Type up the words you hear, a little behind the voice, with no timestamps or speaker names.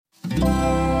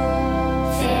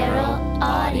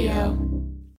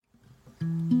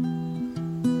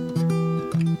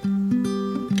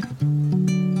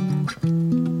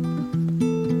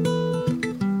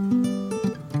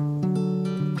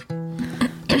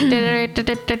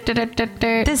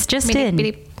This just in.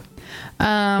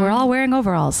 We're all wearing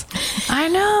overalls. I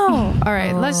know. All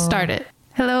right, let's start it.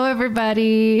 Hello,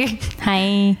 everybody.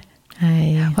 Hi.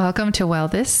 Hi. Welcome to Well,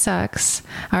 This Sucks,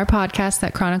 our podcast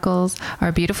that chronicles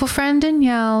our beautiful friend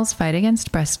Danielle's fight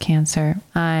against breast cancer.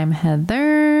 I'm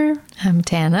Heather. I'm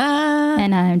Tana.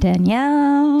 And I'm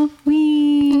Danielle.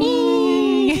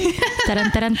 Wee.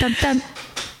 Dun, dun, dun, dun.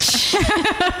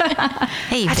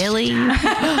 Hey, Billy.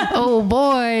 Oh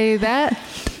boy, that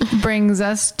brings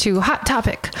us to Hot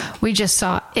Topic. We just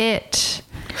saw It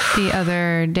the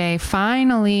other day.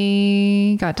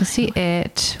 Finally got to see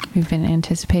it. We've been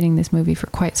anticipating this movie for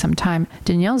quite some time.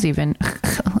 Danielle's even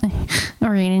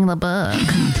reading the book.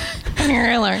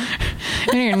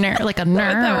 Like a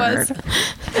nerd.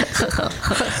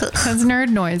 That's nerd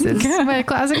noises. My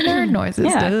classic nerd noises.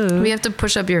 Yeah. We have to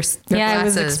push up your Yeah, I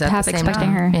was glasses at half the same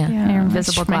expecting time. her. Yeah. Her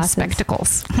invisible my glasses.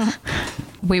 spectacles.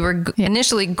 We were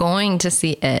initially going to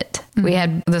see it. We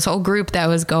had this whole group that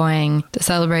was going to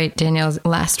celebrate Danielle's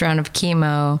last round of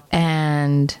chemo,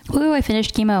 and Ooh, I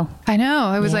finished chemo. I know.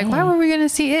 I was like, why were we going to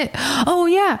see It? Oh,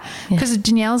 yeah. Because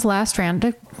Danielle's last round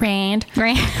of chemo.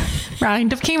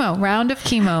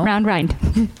 Round rind.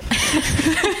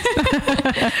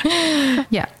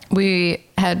 Yeah. we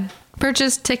had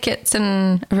purchased tickets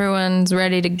and everyone's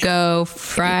ready to go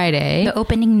Friday. The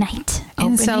opening night. In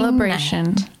Opening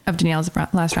celebration of Danielle's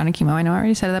last round of chemo. I know I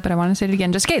already said that, but I want to say it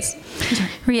again just in case.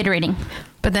 Reiterating.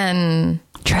 But then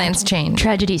plans changed.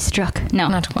 Tragedy struck. No,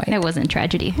 Not quite. It wasn't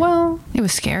tragedy. Well, it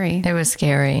was scary. It was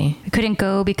scary. I couldn't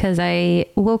go because I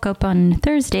woke up on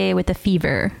Thursday with a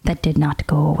fever that did not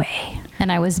go away.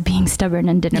 And I was being stubborn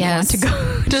and didn't want to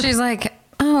go. She's like,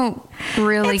 oh,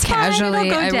 really It's fine, casually.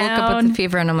 it'll go I woke up down. with the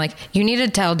fever and I'm like, you need to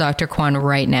tell Dr. Kwan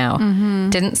right now.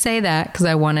 Didn't say that because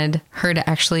I wanted her to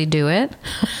actually do it.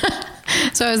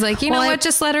 So I was like, you know what?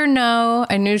 Just let her know.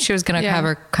 I knew she was going to have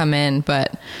her come in,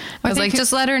 but I was like,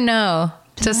 just let her know.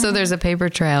 Just so there's a paper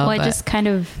trail. Well, I just kind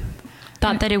of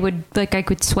thought that it would, like, I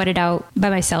could sweat it out by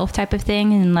myself type of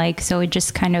thing. And like, so it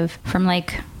just kind of from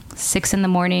like 6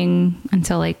 a.m.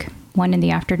 until like 1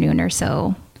 p.m. or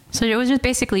so. So it was just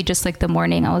basically just like the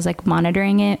morning I was like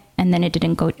monitoring it, and then it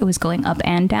didn't go, it was going up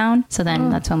and down. So then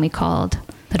that's when we called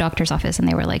the doctor's office and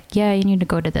they were like, yeah, you need to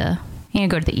go to the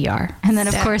ER. And then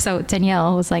of course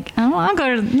Danielle was like, I don't want to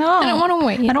go to, no, I don't want to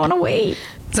wait. I don't want to wait.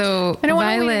 So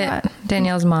Violet,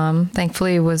 Danielle's mom,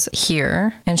 thankfully was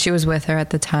here and she was with her at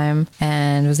the time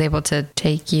and was able to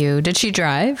take you. Did she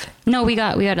drive? No, we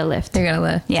got a lift. You got a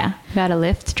lift. Yeah, got a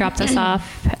lift, dropped us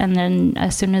off, and then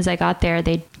as soon as I got there,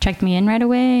 they checked me in right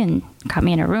away and got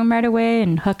me in a room right away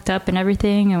and hooked up and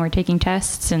everything, and we're taking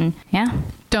tests, and yeah.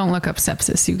 Don't look up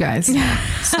sepsis, you guys.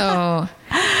 So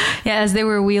Yeah, as they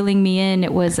were wheeling me in,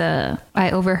 it was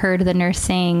I overheard the nurse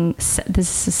saying,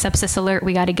 this is a sepsis alert,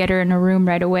 we got to get her in a room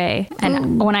right away.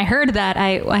 And when I heard that,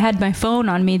 I had my phone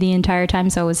on me the entire time,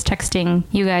 so I was texting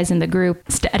you guys in the group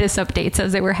status updates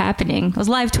as they were happening. I was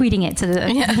live tweeting it to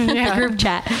the group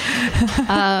chat.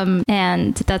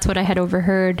 And that's what I had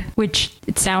overheard, which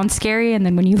it sounds scary, and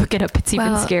then when you look it up, it's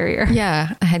even scarier.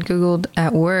 Yeah, I had Googled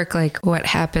at work, like, what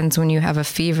happens when you have a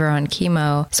fever on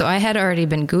chemo. So I had already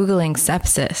been Googling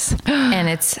sepsis, and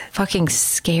it's fucking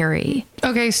scary.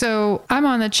 Okay, so I'm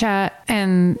on the chat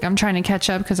and I'm trying to catch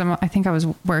up because I think I was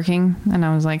working and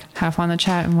I was like half on the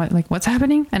chat and what's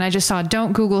happening? And I just saw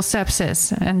don't Google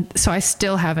sepsis, and so I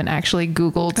still haven't actually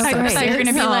Googled sepsis. I thought you were going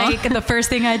to be like, the first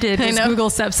thing I did was Google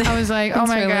sepsis. I was like, oh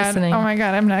my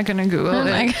god, I'm not going to Google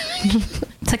it.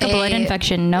 It's like a blood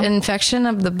infection, no? Infection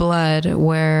of the blood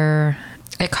where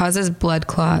it causes blood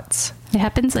clots. It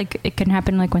happens it can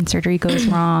happen like when surgery goes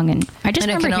wrong, and I just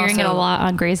remember hearing it a lot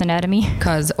on Grey's Anatomy.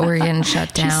 Cause organ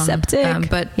shut down. She's septic.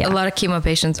 But a lot of chemo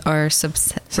patients are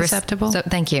susceptible.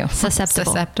 Thank you.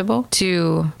 Susceptible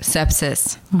to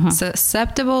sepsis.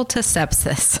 Susceptible to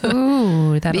sepsis.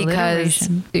 Ooh, that because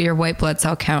your white blood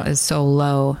cell count is so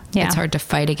low. Yeah. It's hard to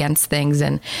fight against things,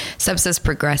 and sepsis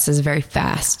progresses very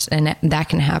fast, and that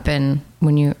can happen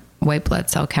when you white blood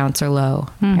cell counts are low,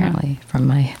 apparently, from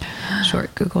my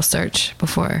short Google search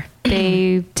before.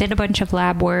 They did a bunch of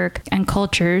lab work and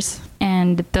cultures,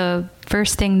 and the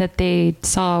first thing that they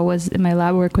saw was in my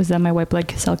lab work was that my white blood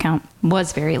cell count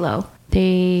was very low.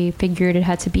 They figured it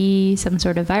had to be some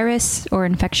sort of virus or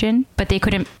infection, but they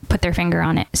couldn't put their finger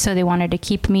on it. So they wanted to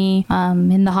keep me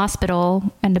in the hospital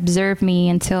and observe me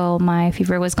until my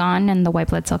fever was gone and the white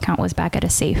blood cell count was back at a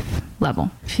safe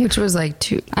level. Which was like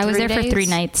 2 I was there days? for 3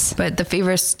 nights. But the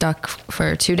fever stuck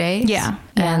for 2 days? Yeah.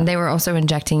 And they were also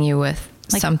injecting you with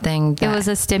Like, something that it was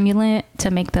a stimulant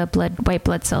to make the white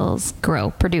blood cells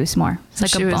produce more. It's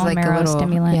like she a was bone like marrow a little,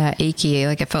 stimulant. yeah, achy.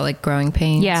 Like it felt like growing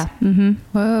pains. Yeah. Mm-hmm.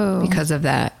 Whoa. Because of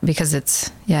that. Because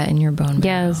it's, in your bone marrow.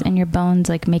 Yeah, and your bones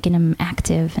like making them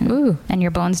active, and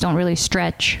your bones don't really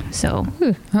stretch. So,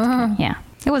 yeah,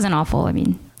 it wasn't awful. I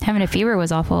mean, having a fever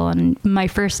was awful, and my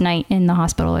first night in the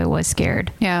hospital, I was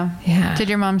scared. Yeah. Did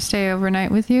your mom stay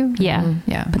overnight with you? Yeah.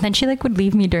 Yeah. But then she like would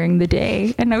leave me during the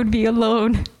day, and I would be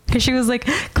alone because she was like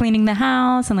cleaning the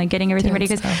house and like getting everything ready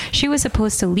because she was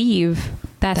supposed to leave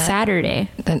that Saturday.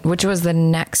 Which was the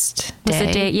next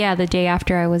day? The day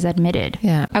after I was admitted.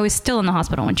 Yeah. I was still in the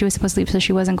hospital when she was supposed to leave, so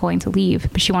she wasn't going to leave,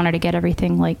 but she wanted to get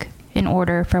everything like in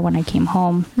order for when I came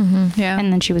home. Yeah.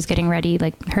 And then she was getting ready,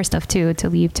 like her stuff too, to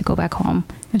leave to go back home.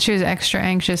 And she was extra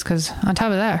anxious because on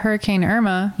top of that, Hurricane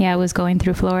Irma. Yeah, I was going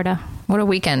through Florida. What a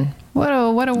weekend. What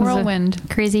a whirlwind.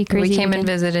 Crazy. We came weekend. and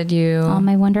visited you. All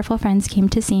my wonderful friends came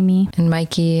to see me. And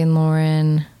Mikey and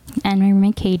Lauren. And my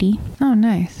roommate Katie. Oh,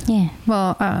 nice. Yeah.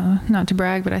 Well, not to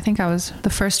brag, but I think I was the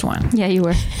first one. Yeah, you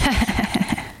were.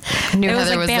 I knew It was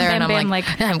Heather like was bam, there, bam, and I'm bam, like,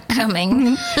 I'm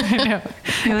coming.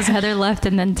 It was Heather left,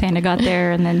 and then Tana got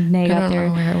there, and then Nay I got don't there.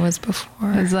 know where it was before.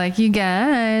 I was like, you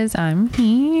guys, I'm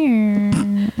here.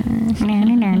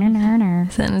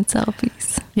 Sending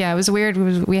selfies. Yeah, it was weird.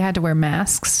 We had to wear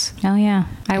masks. Oh yeah,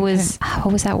 I was.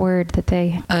 What was that word that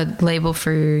they? A label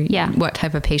for what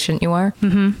type of patient you are.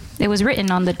 Mm-hmm. It was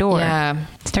written on the door. Yeah.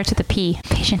 It starts with a P.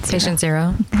 Patient zero. Patient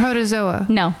zero. Protozoa.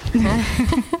 No.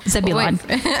 Zebulon.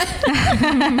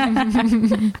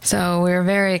 So we were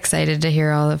very excited to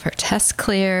hear all of her tests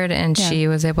cleared, and she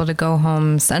was able to go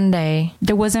home Sunday.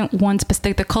 There wasn't one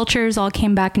specific. The cultures all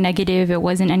came back negative. It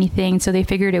wasn't anything. So they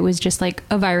figured it was just like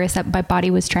a virus that my body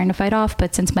was trying to fight off.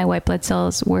 But since my white blood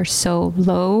cells were so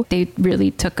low, they really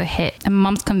took a hit. And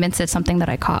mom's convinced it's something that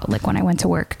I caught like when I went to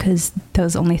work because that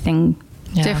was the only thing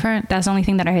different. That's the only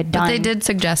thing that I had done. But they did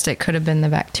suggest it could have been the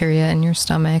bacteria in your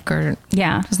stomach or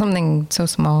something so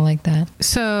small like that.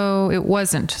 So it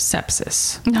wasn't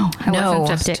sepsis. No, I wasn't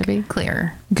just septic. to be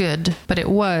clear. Good. But it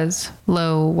was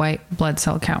low white blood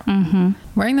cell count. Mm-hmm.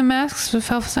 Wearing the masks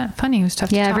felt funny. It was tough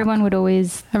to talk. Everyone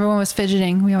was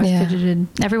fidgeting. We always fidgeted.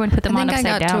 Everyone put them on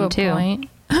upside down too. Point.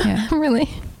 Yeah. Really?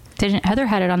 Heather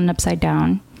had it on an upside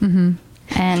down. Mm-hmm.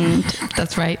 And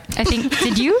that's right. I think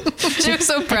did you? She was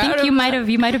so proud. I think you might have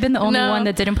been the only one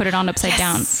that didn't put it on upside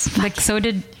down. Like so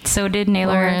did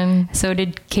Naylor, Lauren. so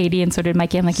did Katie, and so did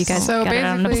Mikey. I'm like, you guys got it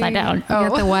on upside down. You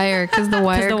got the wire because the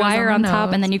wire on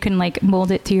top, and then you can like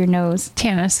mold it to your nose.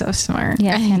 Tana's so smart.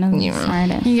 Yeah, Tana's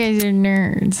smart. You guys are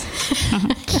nerds.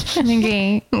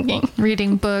 Okay.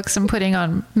 Reading books and putting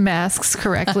on masks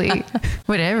correctly.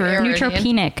 Whatever.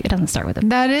 Neutropenic. It doesn't start with a.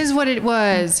 That is what it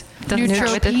was.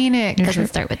 Neutropenic. Doesn't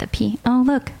start with a P. Oh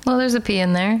look. Well, there's a P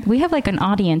in there. We have like an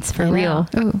audience for real.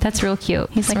 Ooh. That's real cute.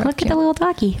 He's like, look cute. at the little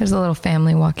doggy. There's a little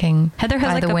family walking Heather has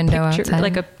by like the a window picture, outside.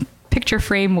 like a picture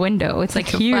frame window. It's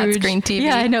like a huge. flat screen TV.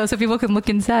 Yeah, I know. So people can look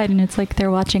inside, and it's like they're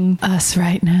watching us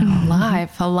right now,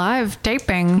 a live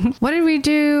taping. What did we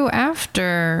do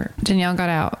after Danielle got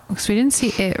out? Because we didn't see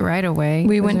it right away.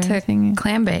 We went to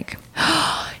clam bake.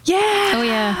 Yeah. Oh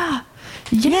yeah.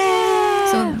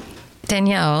 Yeah. So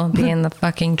Danielle, being the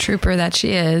fucking trooper that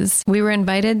she is, we were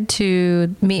invited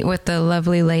to meet with the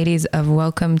lovely ladies of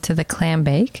Welcome to the Clam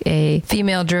Bake, a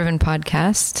female-driven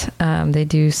podcast. They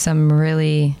do some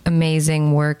really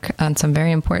amazing work on some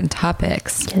very important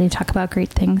topics. Yeah, they talk about great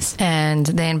things. And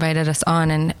they invited us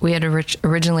on, and we had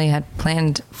originally had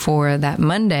planned for that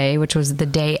Monday, which was the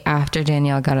day after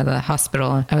Danielle got out of the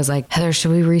hospital. I was like, Heather,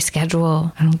 should we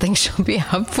reschedule? I don't think she'll be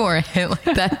up for it. Like,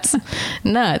 that's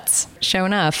nuts. Show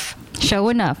enough.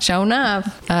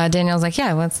 Danielle's like,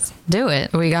 yeah, let's do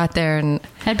it. We got there and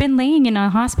I'd been laying in a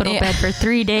hospital bed for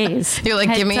 3 days. You're like,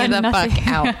 get me the fuck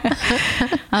out.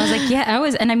 I was like, yeah,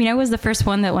 I was the first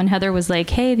one that when Heather was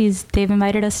like, hey, they've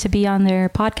invited us to be on their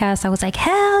podcast. I was like,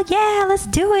 hell yeah, let's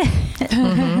do it.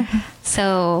 Mm-hmm.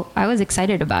 So I was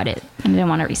excited about it and didn't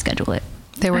want to reschedule it.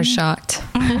 They were shocked.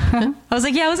 I was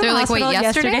like, yeah, I was in the hospital wait,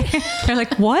 yesterday? They're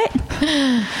like, what?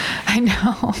 I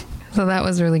know. So that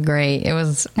was really great. It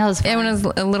was fun. It was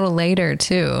a little later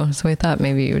too. So we thought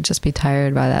maybe you would just be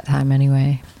tired by that time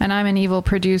anyway. And I'm an evil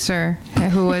producer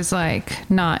who was like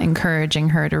not encouraging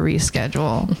her to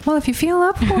reschedule. Well, if you feel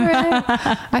up for it,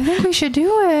 I think we should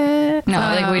do it. No,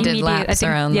 like we did laps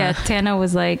around. Yeah, Tana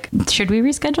was like, should we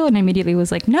reschedule? And I immediately was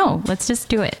like, no, let's just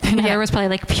do it. And Heather was probably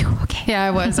like, phew, okay. Yeah,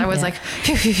 I was like,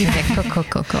 phew, phew,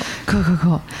 phew.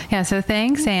 Cool. Yeah, so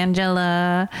thanks,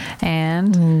 Angela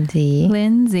and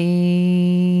Lindsay.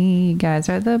 You guys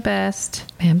are the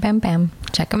best. Bam, bam, bam.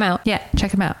 check them out. Yeah,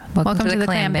 check them out. Welcome to the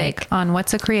Clam Bake on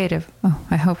What's a Creative. Oh,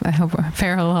 I hope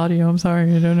feral audio. I'm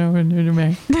sorry, I don't know what to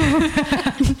make.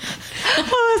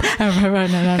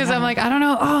 Because I'm like, I don't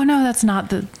know. Oh no, that's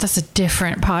a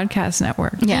different podcast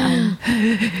network. Yeah.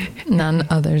 None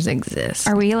others exist.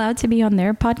 Are we allowed to be on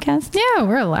their podcast? Yeah,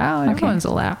 we're allowed. Okay. Everyone's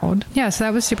allowed. Yeah, so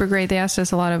that was super great. They asked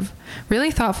us a lot of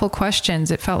really thoughtful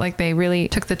questions. It felt like they really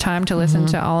took the time to listen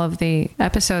to all of the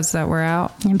episodes that were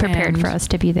out And prepared for us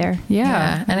to be there.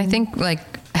 Yeah. And I think like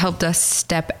helped us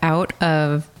step out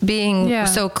of being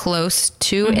so close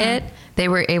to it. They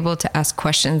were able to ask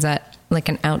questions that like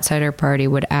an outsider party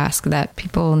would ask that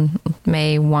people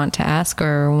may want to ask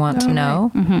or want to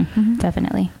know. Right. Mm-hmm.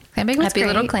 Definitely. Clam Bake was Happy great.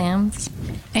 little clams.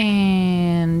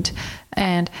 And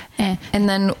then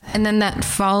that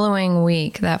following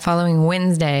week, that following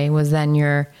Wednesday was then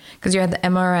because you had the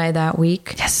MRI that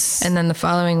week. Yes. And then the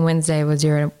following Wednesday was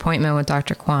your appointment with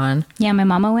Dr. Kwan. Yeah, my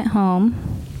mama went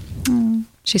home.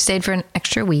 She stayed for an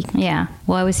extra week. Yeah.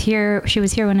 Well, I was here. She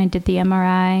was here when I did the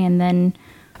MRI, and then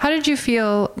how did you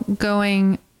feel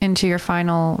going into your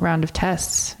final round of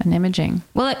tests and imaging?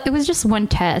 Well, it was just one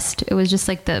test. It was just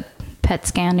like the PET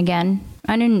scan again.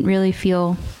 I didn't really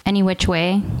feel any which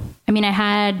way. I mean, I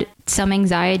had some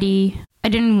anxiety. I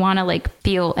didn't want to like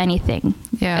feel anything.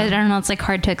 Yeah. I don't know. It's like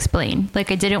hard to explain.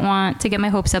 Like I didn't want to get my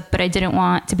hopes up, but I didn't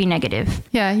want to be negative.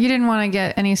 Yeah. You didn't want to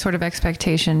get any sort of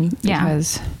expectation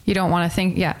because you don't want to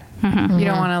think, you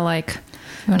don't want to like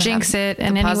jinx it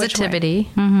and any positivity.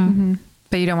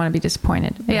 But you don't want to be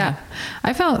disappointed. Yeah.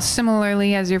 I felt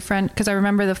similarly as your friend, because I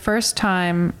remember the first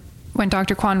time when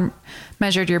Dr. Kwan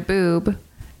measured your boob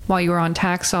while you were on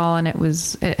Taxol and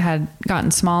it had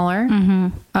gotten smaller.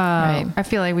 Right. I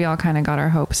feel like we all kind of got our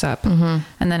hopes up. And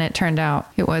then it turned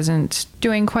out it wasn't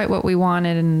doing quite what we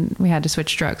wanted and we had to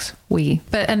switch drugs.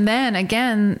 And then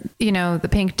again, the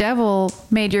Pink Devil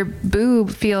made your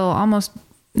boob feel almost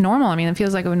normal. I mean, it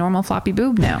feels like a normal floppy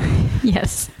boob now.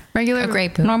 Yes. Regular, a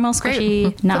great boob. Normal,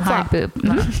 squishy, not hard boob.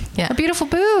 Yeah. A beautiful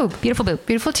boob. Beautiful boob.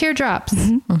 Beautiful teardrops.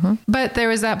 But there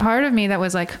was that part of me that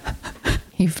was like,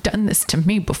 you've done this to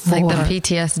me before. Like the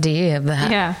PTSD of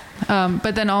that. Yeah.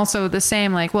 But then also the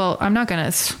same, like, well, I'm not gonna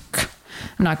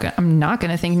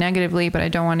think negatively, but I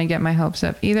don't want to get my hopes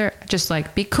up either. Just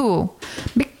like, be cool,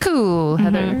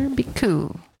 Heather, be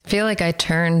cool. I feel like I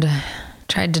tried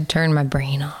to turn my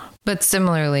brain off. But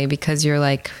similarly, because you're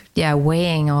like,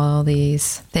 weighing all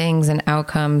these things and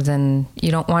outcomes, and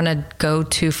you don't want to go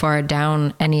too far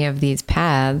down any of these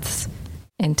paths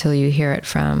until you hear it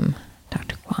from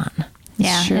Dr. Kwan.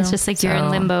 Yeah, it's just like you're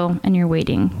in limbo and you're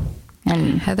waiting.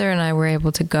 And Heather and I were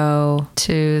able to go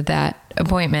to that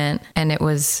appointment, and it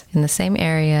was in the same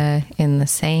area, in the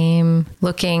same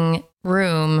looking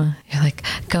room. You're like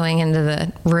going into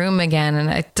the room again.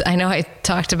 And I know I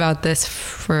talked about this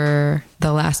for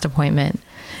the last appointment.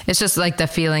 It's just like the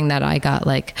feeling that I got,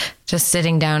 like just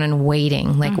sitting down and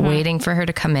waiting, waiting for her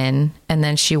to come in. And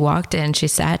then she walked in, she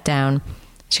sat down.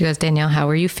 She goes, Danielle, how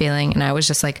are you feeling? And I was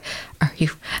just like, are you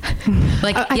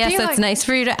like, yes, that's nice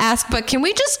for you to ask, but can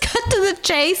we just cut to the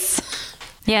chase?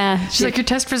 yeah, She's like, your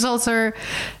test results are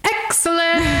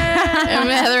excellent. And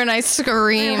Heather and I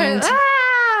screamed.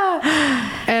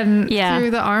 And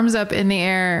threw the arms up in the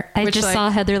air. I just saw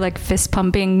Heather like fist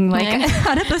pumping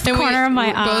out of the corner of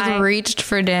my eye. Both reached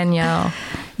for Danielle.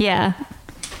 Yeah.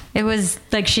 It was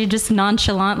like she just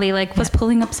nonchalantly was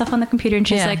pulling up stuff on the computer, and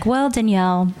she's like, well,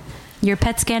 Danielle, your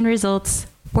PET scan results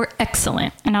were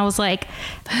excellent. And I was like,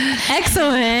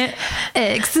 excellent.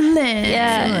 Excellent.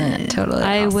 Yeah. Excellent. Totally.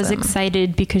 I awesome. was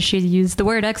excited because she used the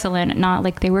word excellent, not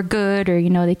like they were good or,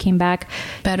 they came back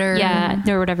better. Yeah.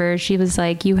 Or whatever. She was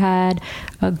like, you had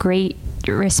a great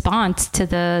response to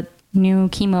the new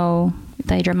chemo,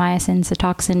 the hydromycin,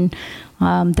 Cytoxan,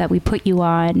 that we put you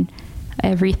on.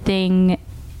 Everything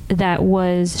that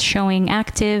was showing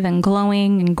active and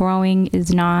glowing and growing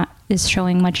is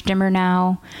showing much dimmer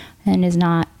now and is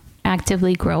not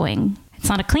actively growing. It's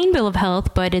not a clean bill of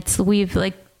health, but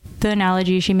the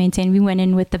analogy she maintained, we went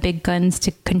in with the big guns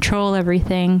to control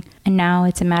everything, and now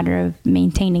it's a matter of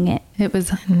maintaining it. It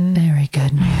was very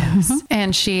good news.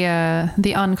 And she,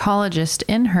 the oncologist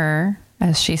in her,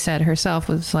 as she said herself,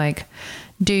 was like,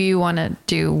 do you want to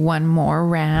do one more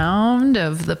round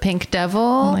of the Pink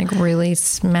Devil? Like really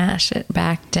smash it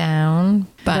back down.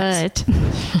 But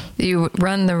you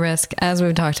run the risk, as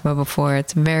we've talked about before,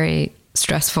 it's very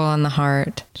stressful on the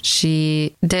heart.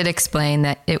 She did explain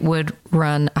that it would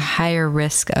run a higher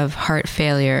risk of heart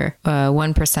failure,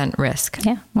 1% risk.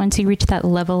 Yeah. Once you reach that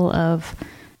level of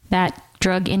that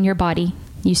drug in your body,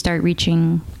 you start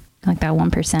reaching like that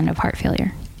 1% of heart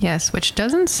failure. Yes, which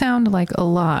doesn't sound like a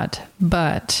lot,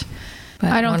 but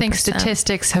But I don't think 1%.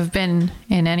 statistics have been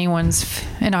in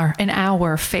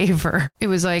our favor. It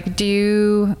was like, do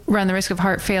you run the risk of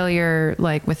heart failure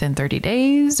like within 30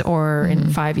 days or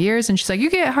in 5 years? And she's like, you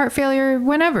get heart failure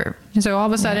whenever. And so all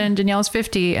of a sudden Danielle's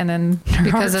 50 and then her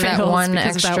because heart of that fails one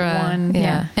because of extra. that one.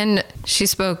 Yeah. And she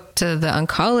spoke to the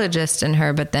oncologist in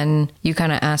her, but then you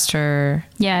kind of asked her.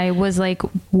 Yeah, it was like,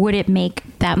 would it make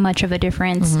that much of a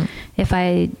difference if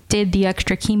I did the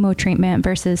extra chemo treatment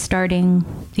versus starting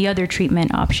the other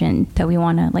treatment option that we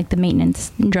want to, like the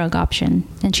maintenance drug option?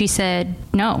 And she said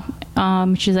no.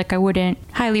 She's like, I wouldn't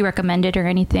highly recommend it or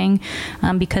anything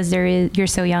because you're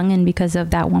so young, and because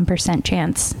of that 1%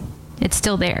 chance, it's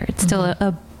still there. It's still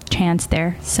a chance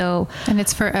there. So, And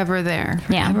it's forever there.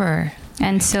 yeah. Forever.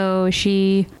 And so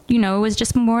she, it was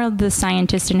just more of the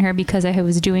scientist in her because I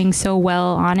was doing so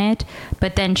well on it.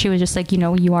 But then she was just like,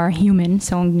 you are human,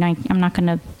 so I'm not going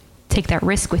to take that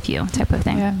risk with you, type of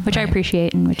thing, which I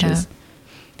appreciate, and which is,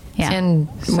 yeah. And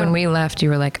when we left, you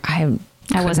were like, I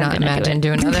wasn't not gonna imagine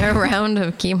do another round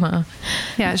of chemo.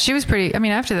 Yeah, she was pretty. I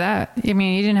mean, after that, you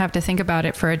didn't have to think about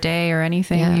it for a day or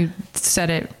anything. Yeah. You said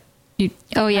it. You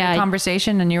Oh, had yeah. a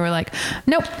conversation, and you were like,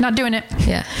 nope, not doing it.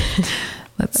 Yeah.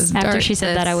 Let's After start she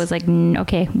said that, this. I was like,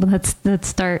 okay, well, let's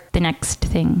start the next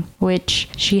thing, which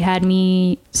she had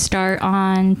me start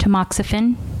on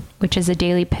tamoxifen, which is a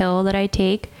daily pill that I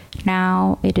take.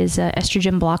 Now it is an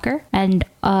estrogen blocker, and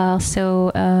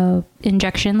also a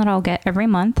injection that I'll get every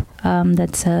month.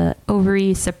 That's a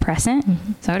ovary suppressant.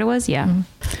 Is that what it was? Yeah.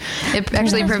 It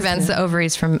actually prevents the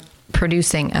ovaries from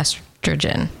producing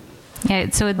estrogen. Yeah.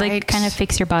 So it Right. kind of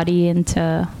fix your body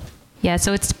into,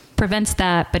 so it prevents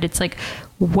that, but it's like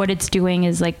what it's doing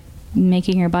is like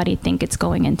making your body think it's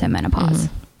going into menopause.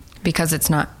 Because it's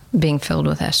not being filled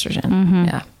with estrogen.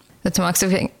 Yeah. The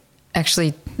tamoxifen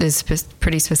actually is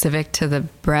pretty specific to the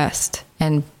breast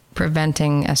and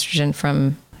preventing estrogen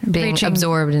from being Reaching.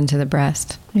 absorbed into the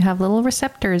breast. You have little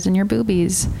receptors in your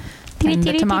boobies, and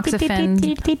the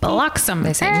tamoxifen blocks them.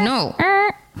 They say no.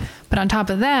 But on top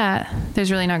of that,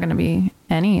 there's really not going to be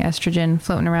any estrogen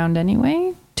floating around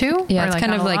anyway, too? Yeah, Or it's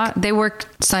kind not of a like lot? they work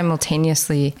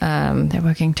simultaneously. They're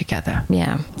working together.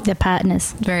 Yeah. The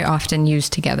patness. Very often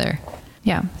used together.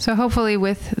 Yeah. So hopefully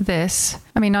with this,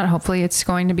 not hopefully, it's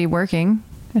going to be working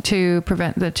to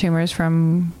prevent the tumors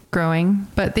from growing.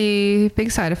 But the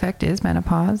big side effect is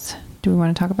menopause. Do we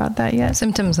want to talk about that yet?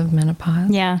 Symptoms of menopause.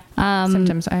 Yeah.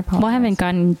 Symptoms, I apologize. Well, I haven't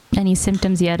gotten any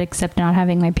symptoms yet except not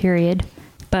having my period.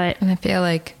 But And I feel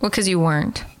like, because you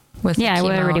weren't with the Yeah, I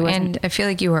chemo, already wasn't. and I feel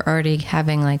like you were already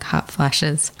having like hot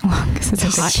flashes. because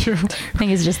it's hot. I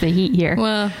think it's just the heat here.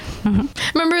 Well,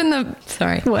 remember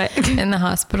What? in the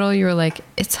hospital, you were like,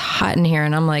 it's hot in here.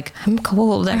 And I'm like, I'm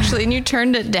cold actually. And you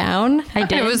turned it down. I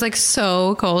did. It was like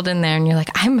so cold in there. And you're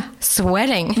like, I'm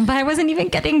sweating. But I wasn't even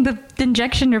getting the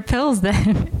injection or pills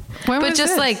then. When But was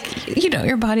just this? like,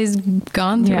 your body's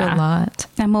gone through Yeah. a lot.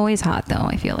 I'm always hot though,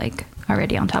 I feel like,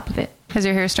 already on top of it. Has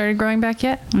your hair started growing back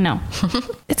yet? No,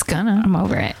 It's gonna. I'm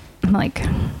over it. I'm like,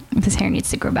 this hair needs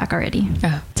to grow back already.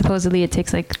 Oh. Supposedly it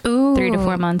takes like Ooh. 3 to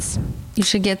 4 months. You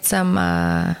should get some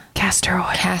Castor oil.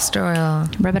 castor oil.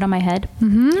 Rub it on my head.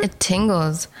 It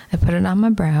tingles. I put it on my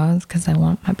brows because I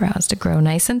want my brows to grow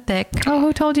nice and thick. Oh,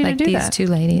 who told you Like to do these that? two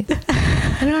ladies.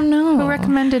 I don't know.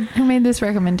 Who made this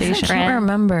recommendation? I don't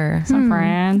remember. Some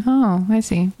friend. Oh, I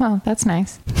see. Well, that's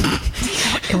nice.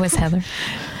 It was Heather.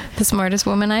 The smartest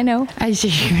woman I know. I see.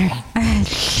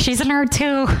 She's a nerd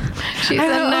too. She's a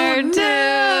nerd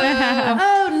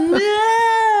Oh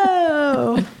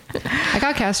no! I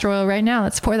got castor oil right now.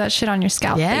 Let's pour that shit on your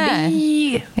scalp. Yeah.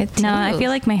 baby. No, I feel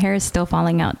like my hair is still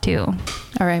falling out too.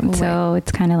 All right. Well, So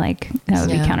it's kind of like, that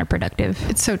would Yeah. be counterproductive.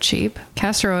 it's so cheap.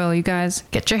 Castor oil, you guys.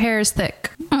 Get your hairs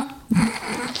thick.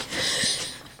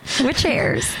 Which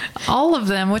hairs? All of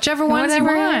them, whichever ones you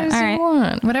want. All right.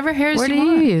 want. Whatever hairs Where do you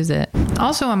you want. use it?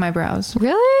 Also on my brows.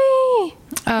 Really?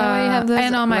 That way you have those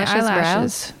and on my luscious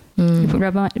eyelashes.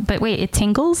 Rub on, but wait, it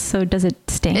tingles, so does it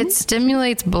sting? It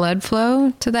stimulates blood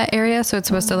flow to that area, so it's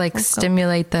supposed to like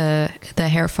stimulate the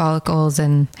hair follicles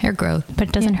and hair growth. but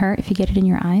it doesn't hurt if you get it in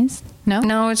your eyes. No?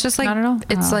 No, it's just like Not at all?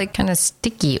 It's Oh. like kind of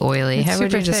sticky, oily. It's How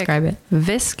would you super thick. describe it?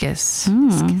 Viscous.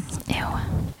 Ew.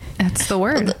 That's the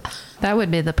word. That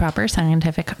would be the proper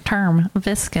scientific term.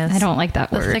 Viscous. I don't like that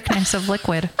The word. thickness of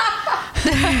liquid.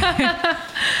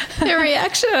 The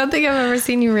reaction. I don't think I've ever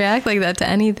seen you react like that to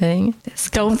anything.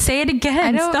 Don't say it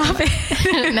again. Stop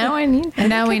it. Now I need.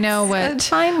 Now we know what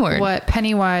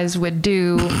Pennywise would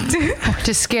do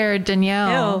to scare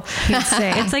Danielle. He'd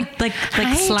say, It's like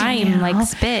slime, Danielle. like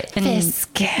spit, and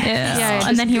Yeah,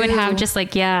 and then he would goo. have just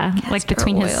like like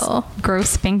between oil. his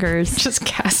gross fingers, just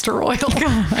castor oil.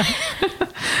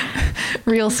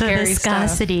 Real the scary stuff.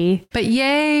 viscosity. But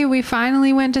yay, we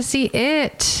finally went to see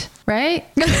it, right?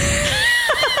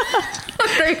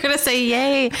 They're going to say,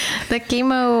 yay, the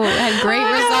chemo had great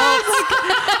results.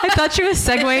 I thought she was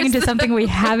segueing into something we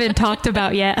haven't talked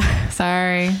about yet.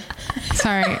 Sorry.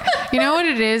 You know what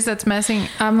it is that's messing?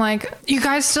 I'm like, you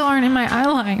guys still aren't in my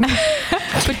eyeline.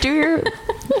 But do your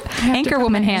anchor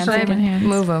woman hands.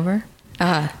 Move over.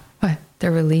 What?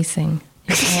 They're releasing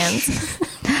your hands.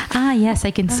 Yes,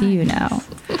 I can see you now.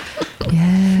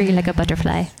 Yeah. Free like a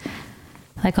butterfly.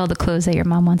 Like all the clothes that your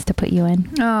mom wants to put you in.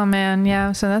 Oh man,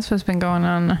 yeah. So that's what's been going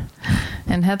on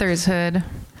in Heather's hood.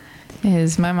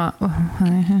 Is my mom?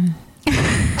 I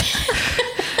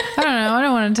don't know. I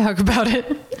don't want to talk about it.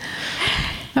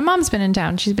 My mom's been in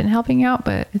town. She's been helping out,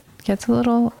 but it gets a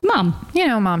little Mom.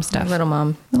 mom stuff. Little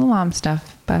mom. Little mom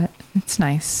stuff, but it's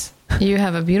nice. You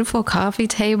have a beautiful coffee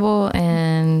table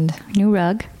and New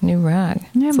rug. new rug.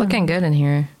 Yeah, It's looking good in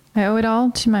here. I owe it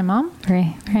all to my mom.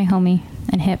 Very, very homey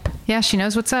and hip. Yeah, she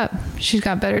knows what's up. She's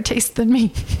got better taste than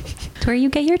me. It's where you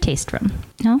get your taste from.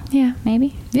 No? Yeah.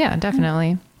 Maybe? Yeah,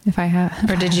 definitely. If I have.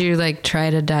 Or did you like try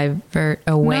to divert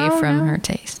away No, from no. her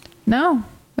taste? No.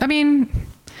 I mean,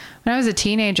 when I was a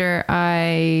teenager,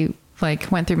 I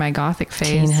like went through my gothic phase.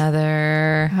 Teen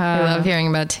Heather. I love hearing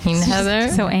about Teen Heather.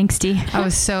 So angsty. I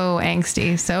was so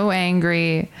angsty, so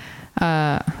angry.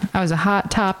 I was a Hot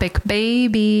Topic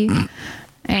baby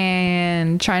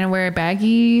and trying to wear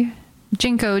baggy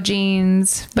Jinko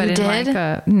jeans, but You in did?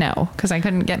 like no, because I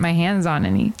couldn't get my hands on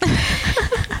any.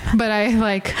 But I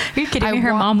like. Are you kidding me?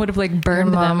 Her mom would have like Her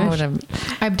burned mom them. would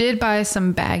have. I did buy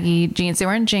some baggy jeans. They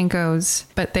weren't Jinkos,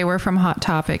 but they were from Hot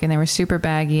Topic and they were super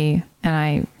baggy, and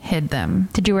I hid them.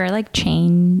 Did you wear like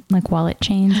wallet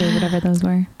chains or whatever those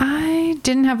were? I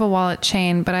didn't have a wallet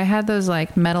chain, but I had those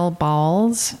like metal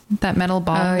balls, that metal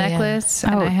ball Oh, yeah. necklace,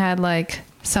 and Oh. I had like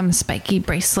some spiky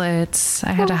bracelets.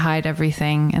 I had to hide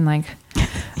everything, and like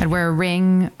I'd wear a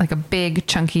ring, like a big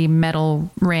chunky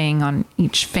metal ring on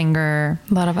each finger.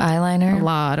 A lot of eyeliner. A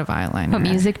lot of eyeliner. What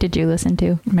music did you listen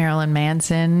to? Marilyn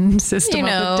Manson, System You of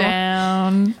know. a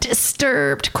Down,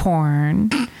 Disturbed, Corn,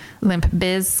 Limp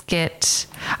Bizkit.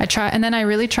 And then I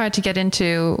really tried to get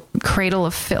into Cradle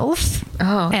of Filth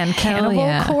and hell Cannibal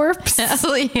yeah. Corpse.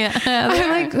 Hell yeah. I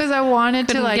like because I wanted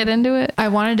Couldn't to like get into it. I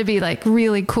wanted to be like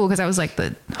really cool because I was like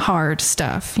the hard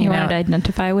stuff. You know? wanted to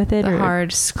identify with it? The or?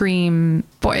 hard scream.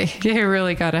 Boy, you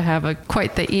really got to have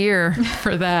quite the ear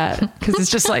for that because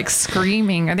it's just like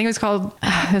screaming. I think it was called.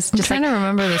 It's I'm just trying to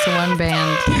remember this one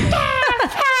band.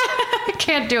 I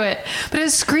can't do it, but it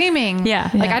was screaming. Yeah.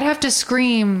 like Yeah. I'd have to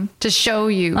scream to show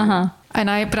you.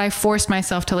 But I forced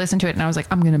myself to listen to it, and I was like,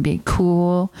 I'm gonna be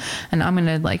cool, and I'm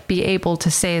gonna like be able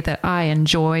to say that I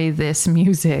enjoy this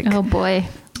music. Oh boy.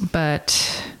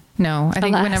 But no, I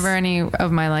think Alas. whenever any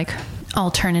of my like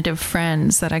alternative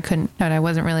friends that I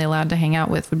wasn't really allowed to hang out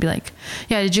with would be like,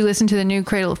 yeah, did you listen to the new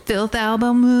Cradle of Filth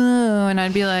album? And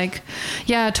I'd be like,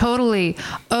 yeah, totally.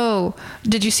 Oh,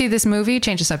 did you see this movie?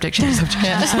 Change the subject, change the subject,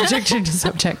 change the subject, change the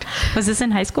subject. Was this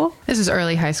in high school? This was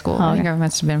early high school. Oh, I think okay. I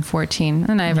must have been 14.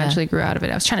 And I eventually grew out of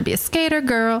it. I was trying to be a skater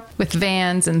girl with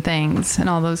Vans and things and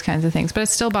all those kinds of things. But I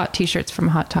still bought t-shirts from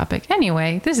Hot Topic.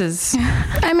 Anyway, this is...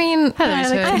 I mean,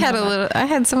 Heather's I hood.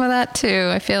 had some of that too.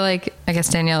 I feel like, I guess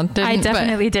Danielle didn't. I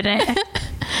definitely but didn't.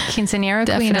 Quinceañera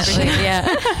queen. Definitely, yeah.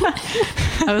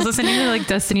 I was listening to like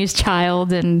Destiny's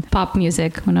Child and pop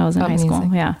music when I was in Pop high school.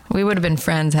 music. Yeah. We would have been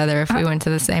friends, Heather, if we went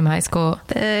to the same high school.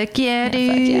 Fuck yeah,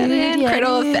 dude. yeah, dude.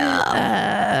 Cradle of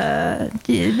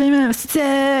Filth.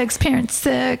 Sucks. Parents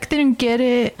suck. They didn't get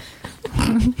it.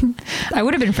 I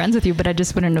would have been friends with you, but I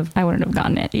wouldn't have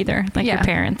gotten it either. Like Yeah. your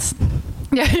parents.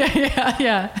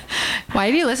 Yeah.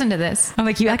 Why do you listen to this? I'm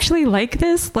like, you actually like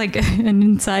this? Like,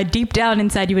 and deep down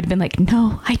inside, you would have been like,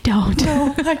 no, I don't.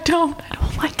 No, I don't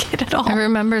like it at all. I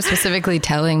remember specifically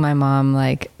telling my mom,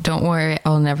 like, don't worry,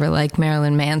 I'll never like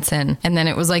Marilyn Manson. And then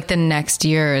it was like the next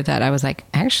year that I was like,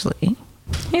 actually,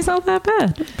 He's not that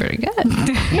bad. pretty good.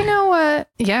 You know what?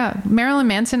 Yeah, Marilyn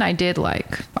Manson I did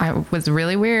like. I was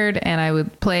really weird, and I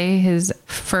would play his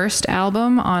first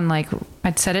album on like,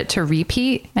 I'd set it to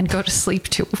repeat and go to sleep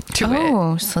to it.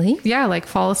 Oh, sleep? Yeah, like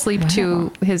fall asleep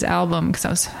to his album because I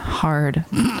was hard.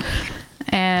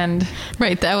 And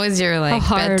Right, that was your like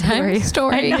hard bedtime were you?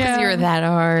 story. I know. Because you were that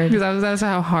hard. because that's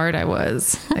how hard I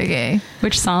was. Okay.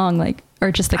 Which song, like,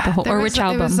 or just like the whole, There or was- which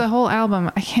album? It was the whole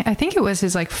album. I think it was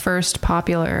his like first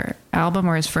popular album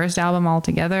or his first album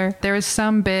altogether. There was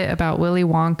some bit about Willy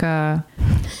Wonka.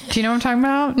 Do you know what I'm talking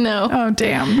about? No. Oh,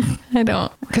 damn. I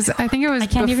don't. Because I think it was I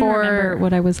can't even remember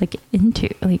what I was like into.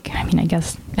 Like, I mean, I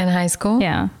guess, In high school?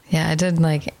 yeah, Yeah, I did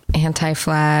like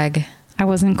Anti-Flag. I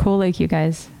wasn't cool like you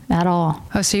guys at all.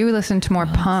 Oh, so you listened to more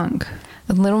punk.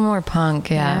 A little more punk,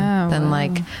 yeah, Yeah, than wow.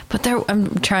 like. But there,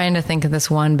 I'm trying to think of this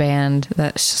one band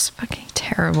that's just fucking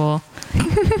terrible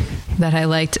that I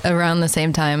liked around the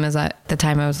same time as the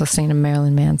time I was listening to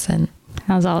Marilyn Manson.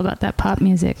 I was all about that pop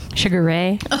music. Sugar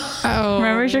Ray. Oh.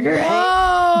 Remember Sugar Ray?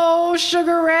 Oh,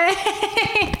 Sugar Ray.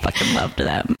 Fucking loved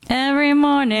them. Every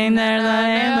morning they're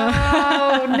like,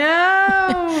 Oh,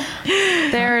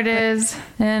 no. There it is.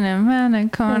 In the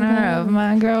corner of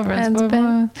my girlfriend's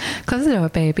bedroom. Close the door,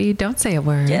 baby. Don't say a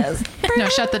word. yes. No,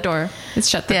 shut the door. It's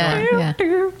shut the Yeah, door.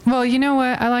 yeah, Well, you know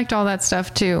what? I liked all that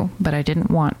stuff too, but I didn't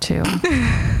want to.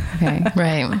 Okay.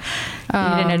 right.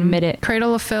 You didn't admit it.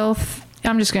 Cradle of Filth.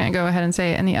 I'm just going to go ahead and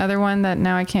say it. And the other one that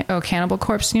now I can't. Oh, Cannibal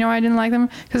Corpse. You know why I didn't like them?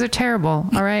 Because they're terrible.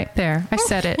 All right. There. I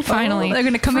said it. Finally. they're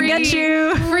gonna come and get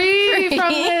you. Free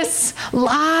from this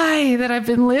lie that I've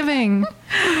been living.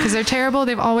 Because they're terrible.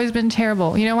 They've always been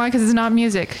terrible. You know why? Because it's not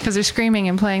music. Because they're screaming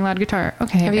and playing loud guitar.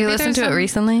 Okay. Have you maybe listened there's to it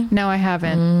recently? No, I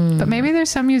haven't. But maybe there's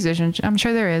some musicians. I'm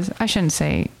sure there is. I shouldn't.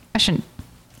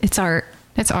 It's art.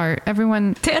 It's art.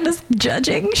 Everyone. Tana's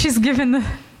judging. She's given the.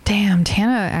 Damn,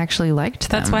 Tana actually liked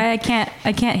them. That's why I can't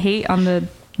hate on the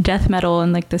death metal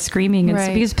and like the screaming and stuff,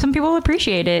 Right. because some people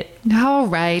appreciate it. All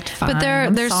right, fine.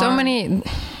 But there's so sorry. many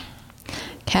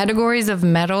categories of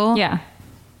metal. Yeah.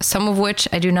 Some of which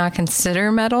I do not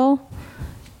consider metal.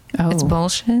 Oh. It's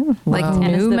bullshit. Like Whoa.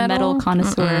 Tana's new the metal. metal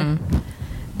connoisseur.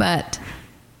 But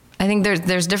I think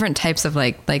there's different types of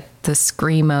like the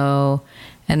screamo,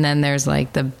 and then there's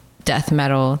like the death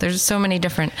metal. There's so many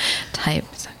different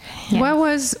types. Yeah.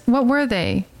 What were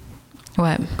they?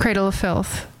 What? Cradle of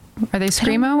Filth. Are they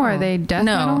screamo or are they death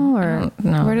No, metal I or don't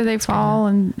know. where do they fall?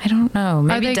 And I don't know.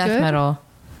 Maybe they death good? metal.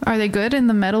 are they good in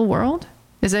the metal world?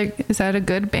 Is that a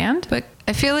good band? But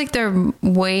I feel like they're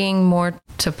weighing more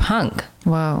to punk.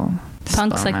 Whoa, This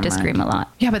Punks blew like my to mind. scream a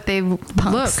lot. Yeah, but they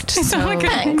looked so. You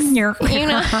know,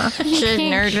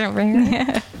 nerd over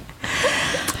here.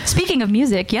 Speaking of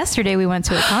music, yesterday we went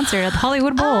to a concert at the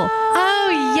Hollywood Bowl.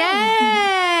 Oh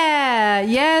yeah,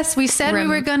 yes. We said we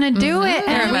were gonna do it,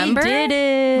 and Remember? We did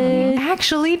it.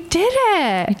 actually did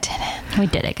it. We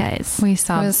did it, guys. We It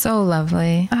saw. was so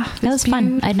lovely. It was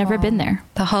fun. I'd never been there.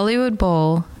 The Hollywood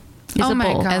Bowl, It's Oh a my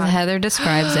bowl. God. as Heather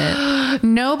describes it.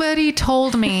 Nobody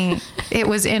told me it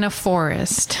was in a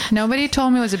forest. Nobody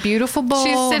told me it was a beautiful bowl.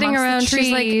 She's sitting amongst the around,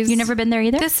 she's like, trees. You never been there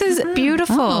either? This is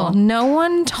beautiful. Oh. No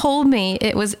one told me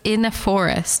it was in a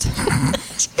forest.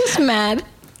 She's mad.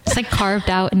 It's like carved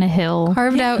out in a hill.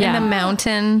 Carved out Yeah. in a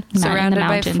mountain, the surrounded by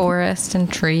mountain. forest and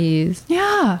trees.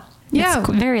 Yeah, yeah. It's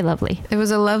very lovely. It was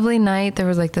a lovely night. There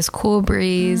was like this cool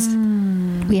breeze.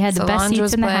 We had the best Solange seats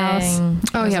was in the house. playing.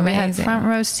 Oh It was yeah, we had amazing. front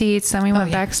row seats. Then we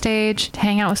went backstage to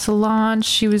hang out with Solange.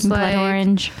 She was Blood like,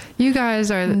 orange. "You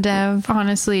guys are Dev.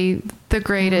 honestly the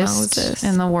greatest Moses.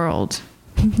 in the world."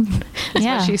 That's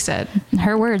Yeah. what she said.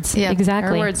 Her words. Yeah, her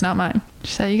exactly. Her words, not mine.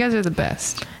 She said, "You guys are the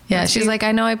best." Yeah, she's like,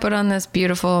 I know I put on this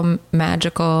beautiful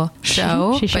magical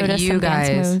show, She showed but us you some dance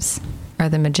guys moves. are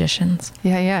the magicians.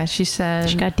 Yeah. She said,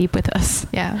 She got deep with us.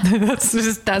 "Yeah, that's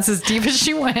as deep as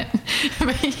she went."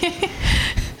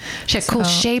 She had cool So-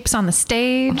 shapes on the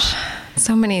stage.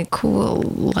 So many cool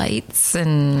lights,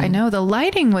 and I know the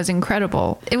lighting was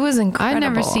incredible. it was incredible. I'd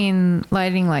never seen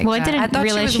lighting like Well, I that. didn't thought she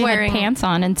realize was she wearing- had pants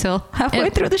on until halfway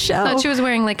through the show. I thought she was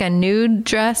wearing like a nude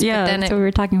dress, yeah, but then that's it what we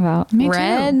were talking about. Me too.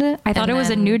 red. I thought and it was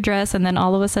a then nude dress, and then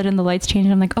all of a sudden the lights changed.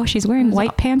 I'm like, oh, she's wearing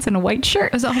white pants and a white shirt.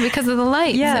 It was all because of the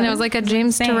lights. Yeah, and it was like a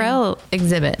James insane. Turrell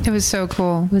exhibit. It was so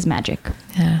cool. It was magic.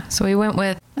 Yeah. So we went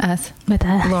with us, With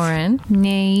us. Lauren,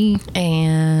 Nay,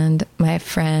 and my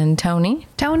friend Tony.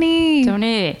 Tony,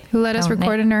 Tony. who let us Tony.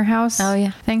 record in her house. Oh,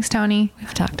 yeah. Thanks, Tony.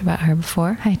 We've talked about her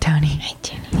before. Hi, Tony. Hi,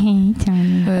 Tony. Hey,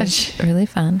 Tony. It was really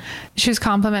fun. She was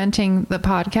complimenting the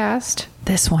podcast,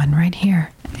 this one right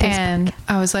here, and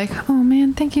I was like, "Oh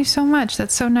man, thank you so much.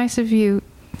 That's so nice of you.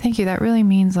 Thank you. That really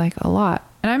means like a lot."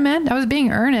 And I was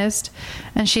being earnest,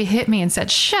 and she hit me and said,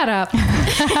 "Shut up."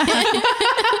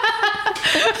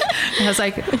 And I was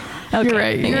like, Okay. You're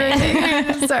right. You're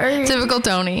right. Sorry. Typical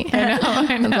Tony. I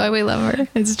know. That's why we love her.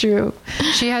 It's true.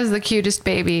 She has the cutest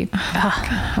baby.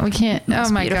 We can't. Oh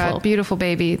my beautiful. God, beautiful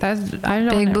baby. That's I don't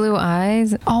Big know. blue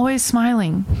eyes. Always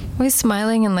smiling. Always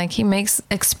smiling, and like he makes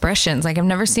expressions. Like I've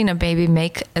never seen a baby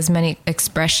make as many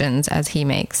expressions as he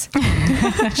makes.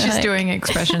 She's doing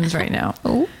expressions right now.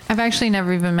 I've actually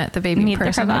never even met the baby in Neither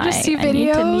person. have I just see I need to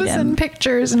meet videos him. and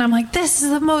pictures, and I'm like, this is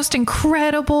the most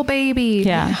incredible baby.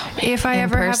 Yeah. If I In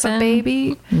ever person? have a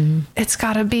baby, it's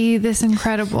got to be this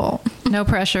incredible. No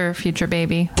pressure, future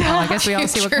baby. Well, I guess we all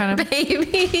see what kind of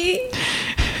baby.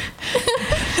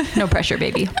 No pressure,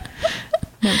 baby.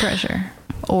 no pressure.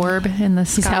 Orb in the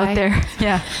sky. He's out there.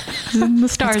 Yeah. The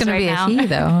stars It's gonna right be now. a he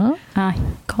though, huh? Uh,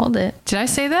 Called it. Did I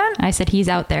say that? I said he's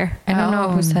out there. I don't know Oh.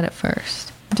 who said it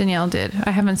first. Danielle did.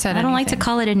 I haven't said I don't like to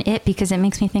call it an it because it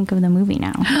makes me think of the movie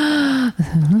now.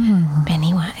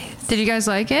 Pennywise. Did you guys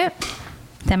like it?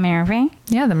 The Mervyn.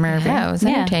 Yeah, the Mervyn. Yeah, it was Yeah.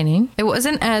 entertaining. It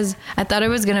wasn't as I thought it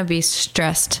was gonna be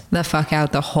stressed the fuck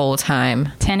out the whole time.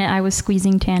 Tana, I was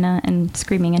squeezing Tana and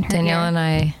screaming in her Danielle ear. and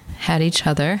I had each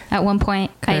other. At one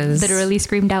point, I 'Cause- literally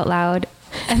screamed out loud.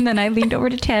 And then I leaned over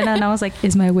to Tana and I was like,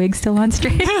 is my wig still on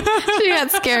straight? She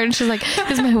got scared and she's like,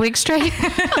 "Is my wig straight?"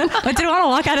 I didn't want to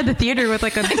walk out of the theater with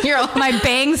like my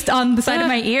bangs on the side of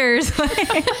my ears.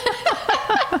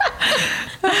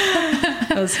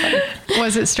 That was funny.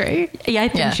 Was it straight? Yeah, I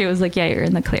think Yeah. she was like, yeah, you're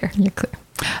in the clear. You're clear.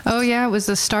 Oh, yeah. It was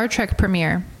the Star Trek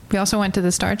premiere. We also went to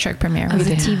the Star Trek premiere. It was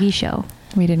a TV show.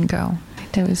 We didn't go.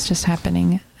 It was just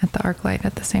happening at the ArcLight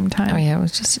at the same time. Oh yeah, it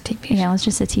was just a TV show. Yeah, it was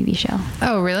just a TV show.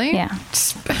 Oh, really? Yeah,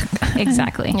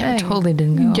 exactly. Yeah, I totally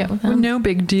didn't go. Yeah, no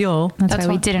big deal. That's why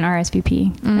we did an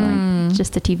RSVP. Like,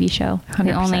 just a TV show. We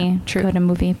 100% only true. go to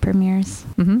movie premieres.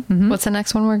 What's the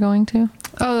next one we're going to?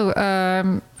 Oh,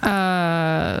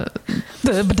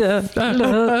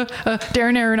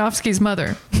 Darren Aronofsky's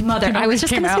mother. Mother. I was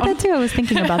just Came going to say out. that too. I was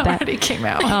thinking about that. Already came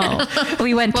out. Oh,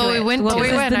 we went to Well, it. we went What to was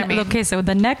it. We went, the- I mean. Okay, so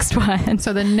the next one.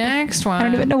 So the next one. I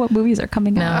don't even know what movies are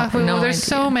coming out. No there's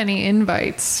idea. so many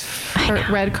invites for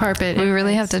red carpet. We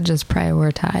really have invites. to just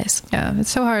prioritize. Yeah, it's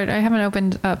so hard. I haven't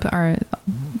opened up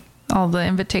all the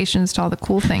invitations to all the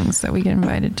cool things that we get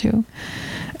invited to.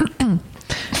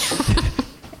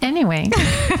 Anyway,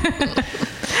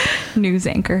 News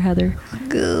anchor Heather.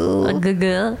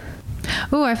 Go.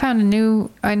 oh, I found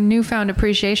a newfound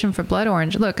appreciation for Blood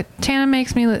Orange. Look, Tana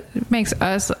makes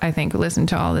us, I think, listen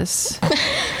to all this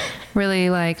really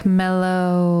like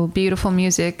mellow, beautiful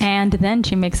music. And then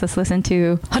she makes us listen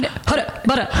to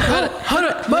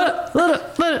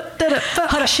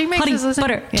She makes honey, us listen.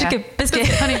 butter, Yeah. chicken, biscuit.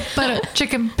 honey, butter,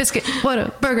 chicken, biscuit,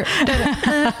 butter, burger.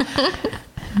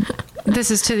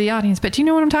 This is to the audience, but do you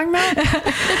know what I'm talking about?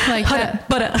 Like that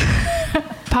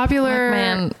popular.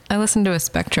 Man, I listened to a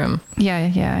Spectrum. Yeah, I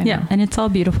know. Yeah, and it's all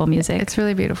beautiful music. It's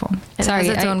really beautiful. It Sorry,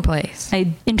 has its I- own place.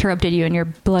 I interrupted you in your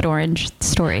Blood Orange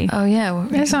story. Oh yeah,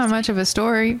 It's not much of a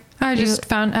story. I just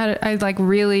found I like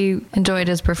really. enjoyed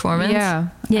his performance. Yeah,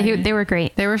 Yeah, they were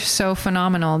great. they were so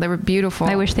phenomenal. They were beautiful.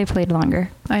 I wish they played longer.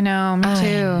 I know. Me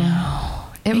too.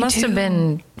 It Me must too. have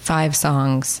been 5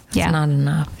 songs. Yeah. It's not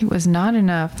enough. It was not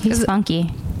enough. He's funky.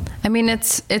 I mean,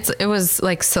 it was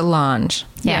like Solange.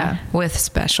 Yeah. With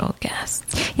special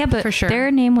guests. Yeah, but For sure. their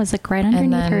name was like right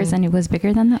underneath then- hers, and it was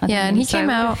bigger than the other. Yeah, and he one, so I came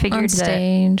would've out figured on that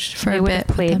stage for they a would bit. have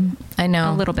with played them. I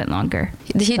know. a little bit longer.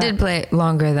 He but- did play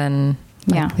longer than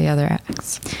Yeah. the other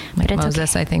acts. Like But it's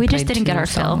Moses, okay. I think We just played didn't get 2 our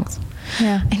fill. songs.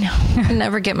 Yeah. I know. I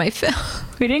never get my fill.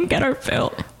 We didn't get our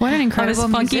fill. What an I incredible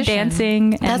was funky musician. dancing.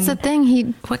 That's the and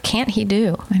thing. What can't he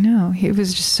do? I know. He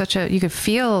was just such a. You could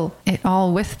feel it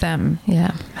all with them.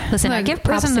 Yeah. Listen, I Like, give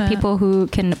props wasn't to a- people who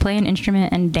can play an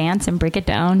instrument and dance and break it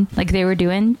down like they were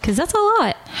doing, because that's a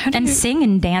lot. And sing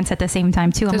and dance at the same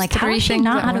time too. I'm There's like, how 3 is she things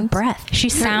not at out of once. breath? She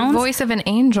Her sounds voice of an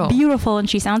angel. beautiful and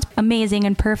she sounds amazing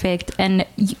and perfect. And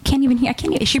you can't even hear. I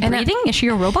can't. Is she And breathing? Is she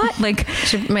a robot? Like,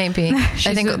 She maybe.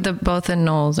 I think both the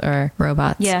Knowles are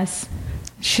robots. yes,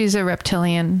 She's a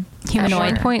reptilian. At humanoid.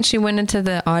 one point, she went into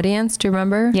the audience. Do you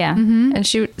remember? Yeah. And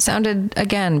she sounded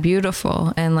again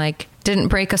beautiful and like didn't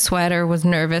break a sweat or was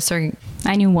nervous or.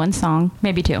 I knew one song,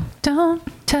 maybe 2. Don't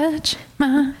touch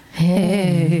my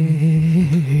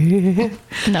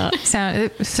No.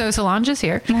 sound. So Solange is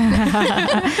here.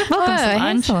 Welcome,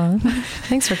 Solange. Solange.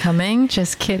 Thanks for coming.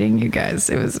 Just kidding, you guys.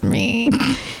 It was me.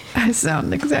 I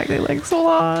sound exactly like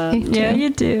Solange. Yeah, you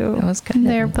do. That was good.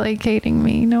 They're placating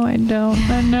me. No, I don't.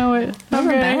 I know it. Wasn't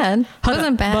bad.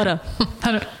 Wasn't bad.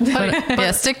 Butter.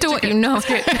 Yeah, stick to what you know.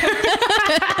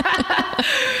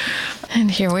 And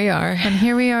here we are. And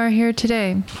here we are here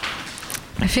today.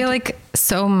 I feel like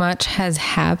so much has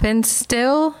happened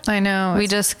still. I know. We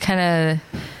just kind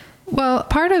of Well,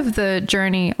 part of the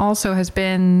journey also has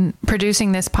been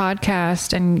producing this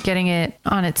podcast and getting it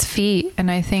on its feet.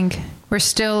 And I think we're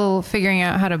still figuring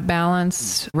out how to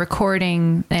balance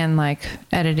recording and like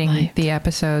editing the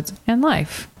episodes and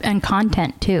life And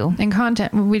content too. and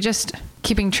content. We just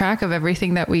keeping track of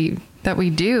everything that we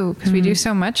do because we do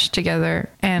so much together.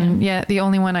 And yet the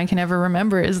only one I can ever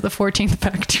remember is the 14th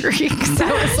Factory. So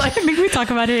it's like, I think we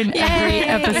talk about it in every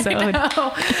episode.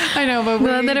 I know, but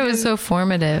Well, that it was so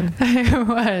formative. it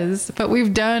was. But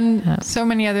we've done so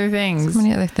many other things. So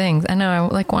many other things. I know. I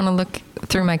like want to look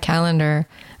through my calendar.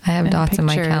 I have And dots in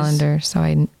my pictures. calendar so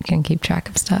I can keep track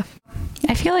of stuff.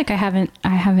 I feel like I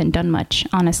haven't done much,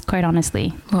 quite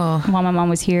honestly. Well, While my mom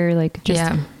was here, like just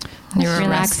yeah, you were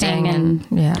relaxing resting and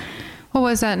yeah. Well,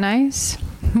 was that nice?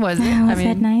 Was it? was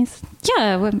that nice?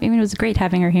 Yeah, I mean, it was great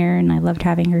having her here, and I loved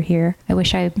having her here. I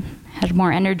wish I had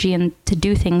more energy and to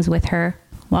do things with her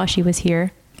while she was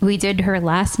here. We did her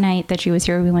last night that she was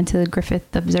here. We went to the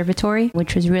Griffith Observatory,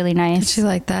 which was really nice. Did she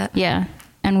like that? Yeah,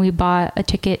 and we bought a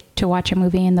ticket to watch a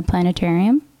movie in the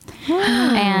planetarium.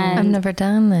 And I've never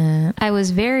done that. I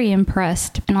was very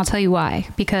impressed, and I'll tell you why.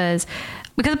 Because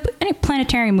any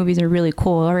planetarium movies are really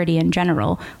cool already in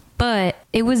general, but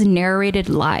it was narrated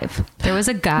live. There was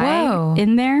a guy Whoa.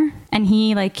 in there, and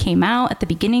he like came out at the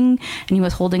beginning, and he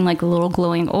was holding like a little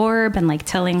glowing orb and like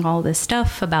telling all this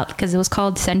stuff about, because it was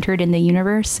called Centered in the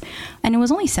Universe, and it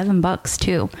was only $7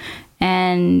 too,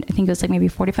 and I think it was like maybe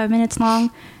 45 minutes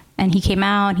long. And he came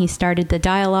out, he started the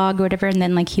dialogue or whatever, and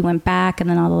then like he went back, and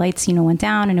then all the lights, went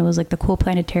down, and it was like the cool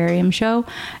planetarium show.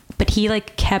 But he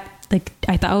like kept like,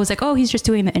 I was like, oh, he's just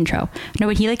doing the intro. No,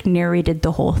 but he like narrated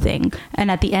the whole thing. And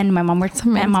at the end, my mom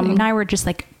and I were just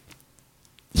like,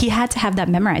 he had to have that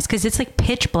memorized because it's like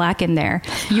pitch black in there.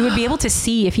 You would be able to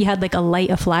see if he had like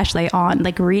a flashlight on,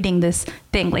 like reading this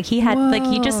thing. Like he had, like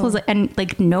he just was, and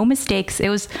like no mistakes. It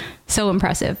was so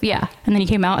impressive. Yeah. And then he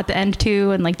came out at the end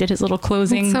too and like did his little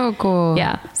closing. That's so cool.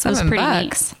 Yeah. So it was pretty $7.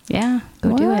 neat. Yeah.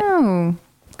 Go do it. Wow.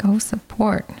 Go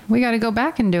support. We got to go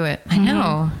back and do it. I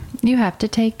know. You have to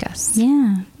take us.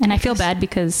 Yeah. And I feel bad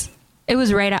because it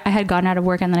was right. I had gotten out of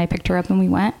work and then I picked her up and we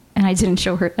went, and I didn't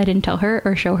tell her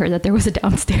or show her that there was a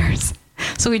downstairs.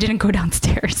 So we didn't go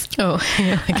downstairs. Oh,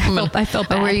 you're like, I felt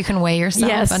bad. where you can weigh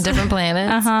yourself on different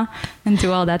planets. And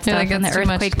do all that You're stuff. like, And the it's too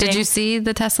much. earthquake Did thing. you see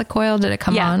the Tesla coil? Did it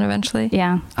come Yeah. on eventually?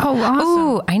 Yeah. Oh, awesome.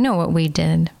 Oh, I know what we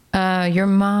did. Your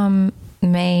mom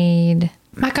made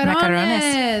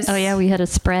Macarones. Oh yeah, we had a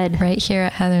spread. right here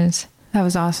at Heather's. That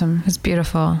was awesome. It was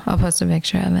beautiful. I'll post a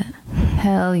picture of it.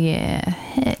 Hell yeah.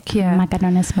 Heck yeah.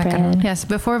 Macaroni spread. Yes,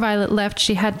 before Violet left,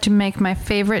 she had to make my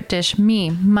favorite dish.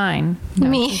 Mine.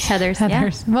 Me. Heather's.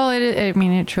 Heather's. Well,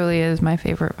 it truly is my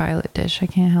favorite Violet dish. I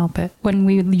can't help it. When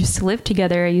we used to live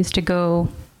together, I used to go.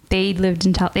 They live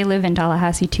in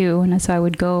Tallahassee too, and so I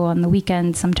would go on the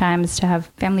weekends sometimes to have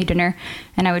family dinner,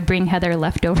 and I would bring Heather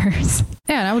leftovers.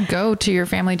 Yeah, and I would go to your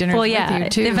family dinners Well, yeah, with you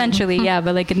too. eventually, yeah,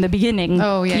 but like in the beginning,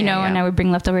 Oh, yeah, yeah, and yeah. I would bring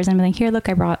leftovers and be like, here, look,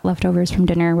 I brought leftovers from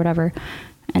dinner or whatever.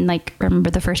 And like, remember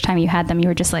the first time you had them, you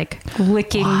were just like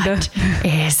licking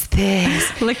Is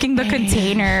this? licking the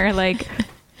container, like,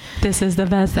 this is the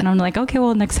best. And I'm like, okay,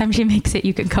 well, next time she makes it,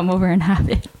 you can come over and have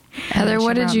it. Heather,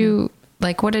 what did you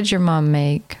like? What did your mom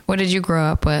make? What did you grow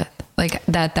up with? Like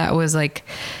that was like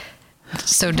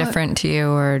so different to you,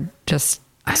 or just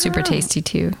super tasty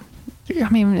to you? I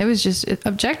mean, it was just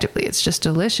objectively, it's just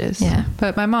delicious. Yeah.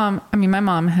 But my mom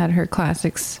had her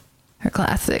classics.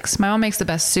 My mom makes the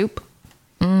best soup.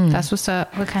 That's what's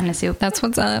up. What kind of soup? That's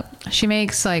what's up. She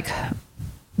makes like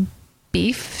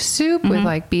beef soup with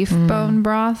like beef bone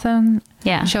broth, and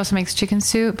Yeah. she also makes chicken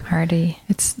soup. Hearty.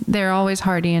 They're always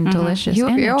hearty and delicious.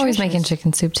 and You're always nutritious. making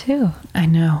chicken soup too. I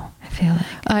know. I feel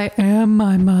like. I am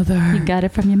my mother. You got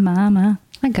it from your mama.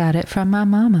 I got it from my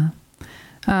mama.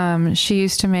 She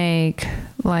used to make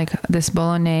like this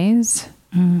bolognese.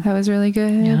 That was really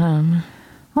good.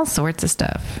 All sorts of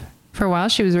stuff. For a while,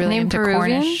 she was really Name into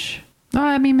Peruvian? Cornish. Oh,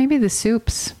 I mean, maybe the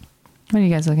soups. What are you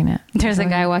guys looking at? There's a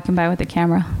guy walking by with a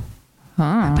camera.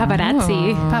 Oh.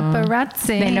 Paparazzi. Paparazzi.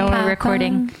 They know we're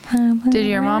recording. Did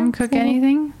your mom cook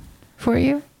anything for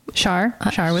you? Shar,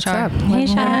 what's Shar. up? Hey,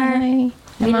 Shar.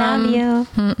 We love you.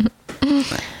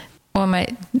 Well, my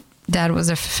dad was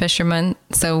a fisherman,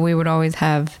 so we would always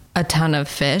have a ton of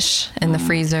fish in the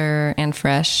freezer and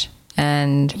fresh.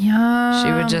 And Yeah.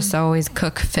 she would just always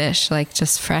cook fish, like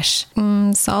just fresh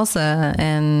salsa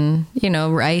and,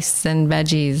 rice and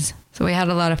veggies. So we had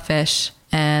a lot of fish,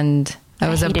 and I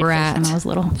was a hated fish brat. when I was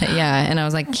little. Yeah, and I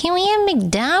was like, can we have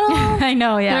McDonald's? I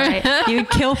know, yeah. You would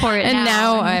kill for it And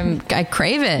now I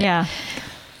crave it. Yeah.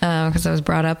 Because I was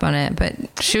brought up on it. But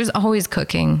she was always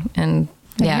cooking, and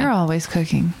And Yeah. you're always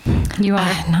cooking. You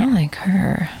are Not like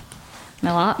her.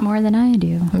 a lot more than I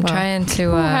do. I'm trying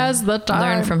to has the time?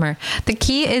 learn from her. The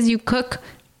key is you cook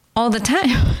all the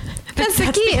time. That's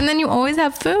the key, and then you always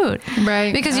have food,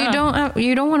 Right. Because you don't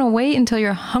want to wait until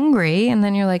you're hungry, and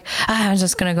then you're like, I'm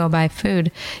just gonna go buy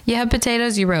food. You have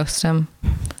potatoes, you roast them.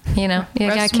 You know, you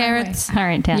Roast got my carrots, way. All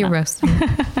right, Tana. you roast them.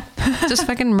 Just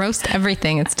fucking roast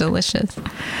everything. It's delicious.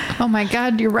 Oh my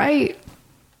God, you're right.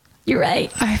 You're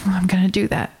right. I'm going to do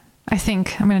that. I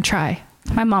think I'm going to try.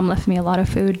 My mom left me a lot of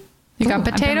food. You got I've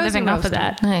been potatoes living and off of roasted.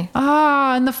 that. Hey.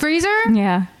 Ah, in the freezer?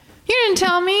 Yeah. You didn't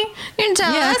tell me. You didn't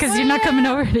tell Yeah, us. because you're not coming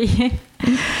over to eat.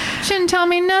 Shouldn't tell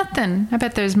me nothing. I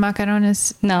bet there's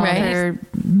macaronis No. for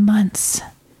months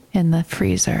in the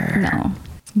freezer. No.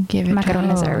 Give it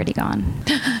Macaronis to are already gone.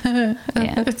 Yeah.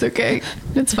 It's okay.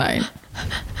 It's fine.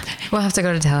 We'll have to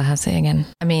go to Tallahassee again.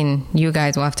 I mean, you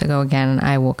guys will have to go again, and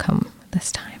I will come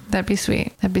this time. That'd be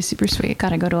sweet. That'd be super sweet.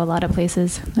 Gotta go to a lot of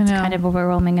places. It's know. kind of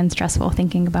overwhelming and stressful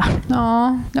thinking about.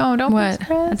 No, don't What? be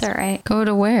stressed. That's all right. Go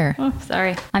to where? Oh,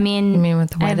 sorry. I mean, You mean with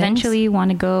the I weddings? eventually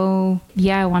want to go.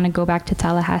 Yeah, I want to go back to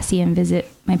Tallahassee and visit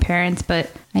my parents, but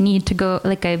I need to go.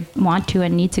 Like, I want to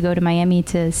and need to go to Miami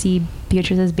to see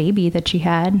Beatrice's baby that she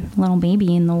had, little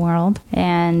baby in the world,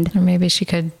 and Or maybe she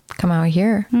could come out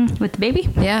here. with the baby.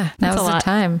 Yeah, That's now's a the lot.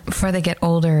 time before they get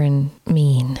older and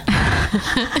mean.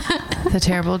 The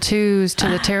terrible twos to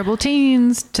the terrible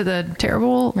teens to the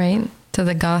terrible Right? To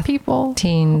the goth people.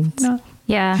 teens. No.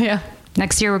 Yeah. Yeah.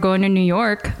 Next year we're going to New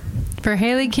York. For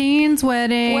Haley Keene's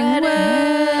wedding.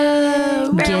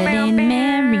 Getting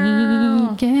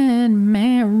married. Getting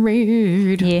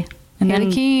married. Yeah. And Haley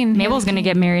then Keene. Mabel's going to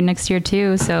get married next year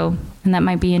too, so and that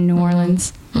might be in New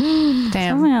Orleans.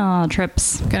 Damn. Well,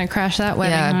 trips. Gonna crash that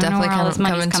wedding. Yeah, I don't know definitely where all this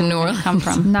money's coming to New Orleans. come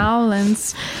from.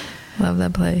 Nowlands. Love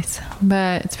that place.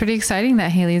 But it's pretty exciting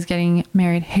that Haley's getting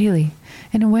married. Haley,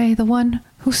 in a way, the one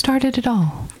who started it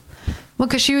all. Well,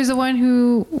 because she was the one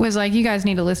who was like, you guys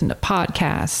need to listen to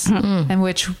podcasts. And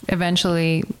which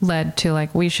eventually led to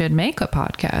like, we should make a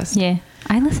podcast. Yeah.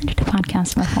 I listened to the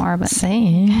podcast before, but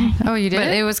Same. Oh, you did? But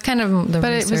it was kind of the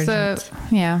But it was the, resurgence.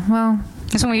 yeah, well,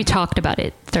 that's when we talked about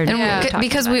it. Third And Yeah. we-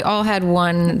 because we all had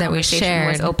one that we conversation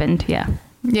shared. was opened. Yeah.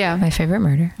 yeah. My Favorite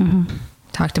Murder.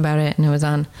 Talked about it, and it was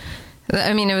on.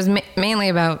 I mean, it was mainly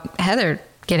about Heather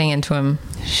getting into him.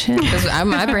 Shit. Because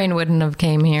my brain wouldn't have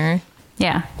came here.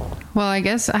 Yeah. Well, I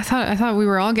guess I thought we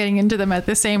were all getting into them at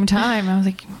the same time. I was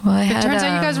like, Well, I it had, turns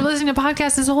out you guys were listening to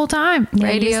podcasts this whole time. Yeah, I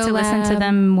Radio used to listen to Lab.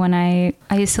 them when I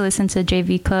used to listen to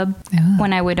JV Club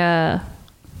when I would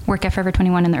work at Forever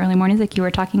 21 in the early mornings, like you were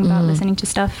talking about, listening to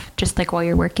stuff just like while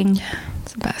you're working.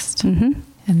 It's the best. And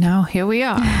now here we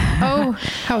are. Oh,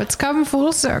 how it's come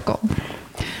full circle.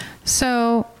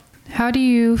 So, how do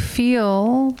you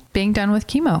feel being done with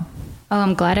chemo? Oh,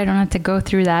 I'm glad I don't have to go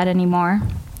through that anymore.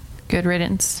 Good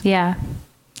riddance. Yeah.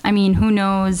 I mean, who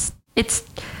knows? It's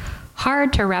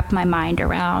hard to wrap my mind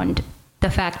around the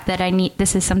fact that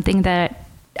this is something that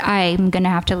I'm going to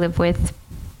have to live with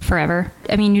forever.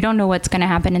 I mean, you don't know what's going to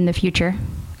happen in the future,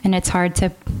 and it's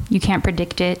you can't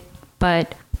predict it,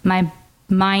 but my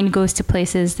mind goes to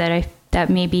places that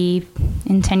maybe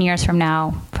in 10 years from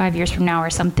now, 5 years from now or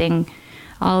something,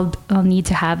 I'll need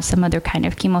to have some other kind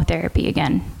of chemotherapy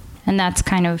again. And that's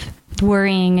kind of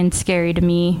worrying and scary to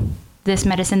me. This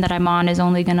medicine that I'm on is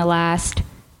only going to last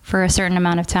for a certain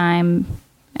amount of time,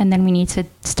 and then we need to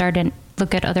start and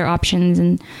look at other options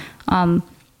and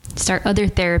start other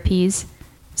therapies.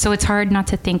 So it's hard not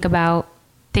to think about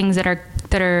things that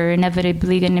are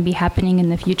inevitably going to be happening in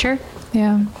the future.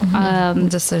 Yeah.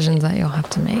 Decisions that you'll have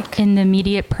to make. In the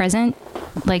immediate present,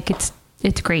 like it's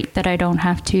great that I don't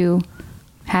have to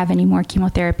have any more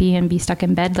chemotherapy and be stuck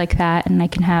in bed like that, and I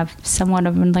can have somewhat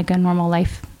of like a normal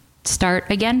life start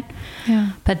again.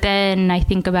 Yeah. But then I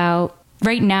think about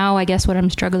right now, I guess what I'm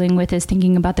struggling with is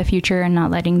thinking about the future and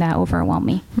not letting that overwhelm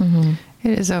me.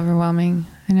 It is overwhelming.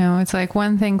 I know. It's like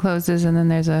one thing closes and then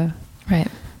there's a Right.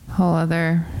 whole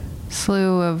other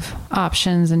slew of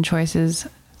options and choices.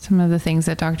 Some of the things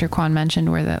that Dr. Kwan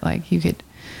mentioned were that like you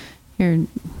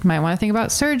might want to think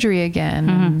about surgery again.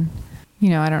 And,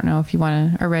 I don't know if you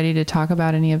are ready to talk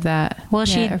about any of that. Well,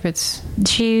 yet, or if it's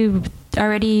she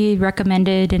already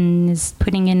recommended and is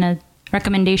putting in a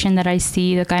recommendation that I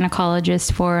see the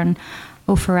gynecologist for an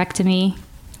oophorectomy,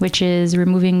 which is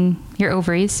removing your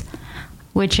ovaries,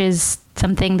 which is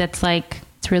something that's like,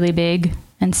 it's really big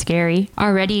and scary.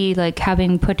 Already like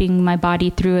putting my body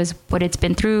through as what it's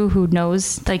been through, who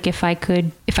knows, like if I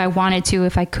could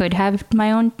have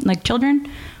my own like children.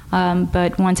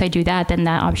 But once I do that, then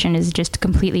that option is just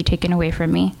completely taken away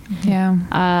from me.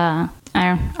 yeah.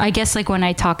 I guess like when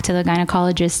I talk to the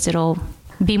gynecologist,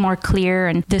 be more clear.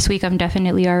 And this week I'm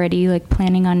definitely already like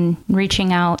planning on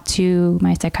reaching out to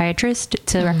my psychiatrist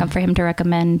for him to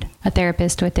recommend a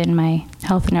therapist within my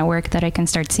health network that I can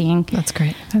start seeing. That's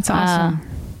great. That's awesome.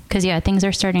 Because things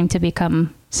are starting to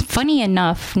become, funny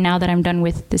enough, now that I'm done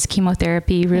with this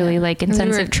chemotherapy, really like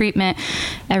intensive treatment,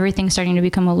 everything's starting to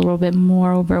become a little bit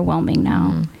more overwhelming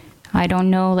now. I don't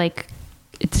know, like,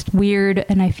 it's weird,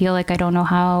 and I feel like I don't know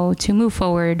how to move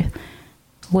forward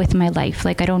with my life.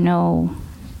 Like, I don't know.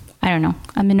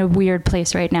 I'm in a weird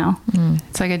place right now.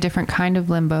 It's like a different kind of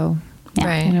limbo. Yeah,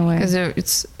 right. In a way. Because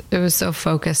it was so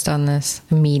focused on this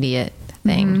immediate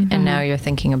thing. And now you're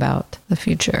thinking about the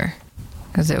future.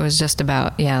 Because it was just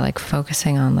about, like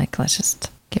focusing on like, let's just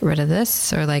get rid of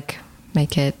this or like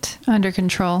make it under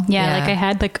control. Yeah, like I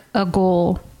had like a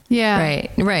goal. Yeah.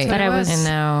 Right. That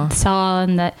I saw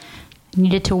and that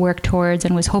needed to work towards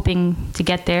and was hoping to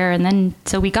get there. And then,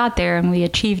 so we got there and we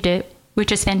achieved it,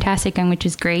 which is fantastic and which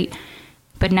is great.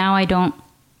 But now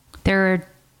there are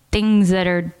things that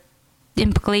are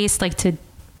in place like to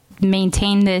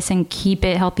maintain this and keep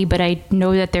it healthy, but I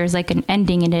know that there's like an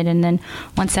ending in it, and then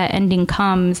once that ending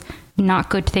comes, not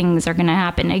good things are going to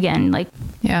happen again. Like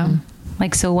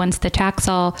so once the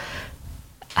Taxol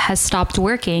has stopped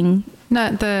working, I'm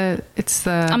not the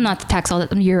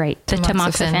Taxol, you're right, the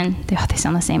tamoxifen. They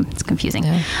sound the same, it's confusing.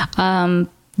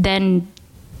 Then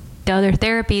the other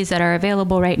therapies that are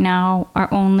available right now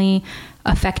are only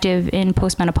effective in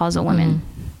postmenopausal women,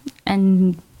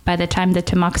 and by the time the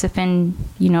tamoxifen,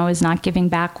 is not giving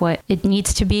back what it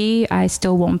needs to be, I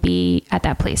still won't be at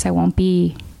that place. I won't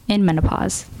be in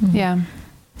menopause. Yeah.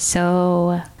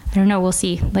 So I don't know. We'll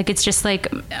see. Like, it's just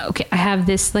like, okay, I have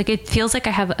this, like, it feels like I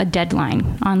have a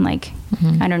deadline on like,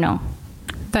 I don't know.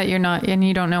 That you're not, and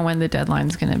you don't know when the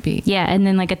deadline's going to be. Yeah. And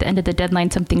then like at the end of the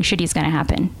deadline, something shitty is going to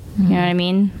happen. You know what I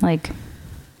mean? Like,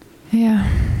 yeah.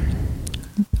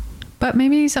 But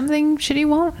maybe something shitty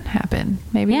won't happen.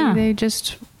 Maybe they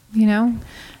just,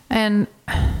 and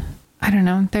I don't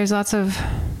know. There's lots of,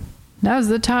 now's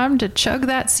the time to chug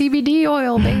that CBD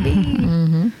oil,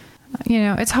 baby.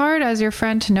 It's hard as your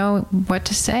friend to know what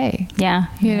to say. Yeah.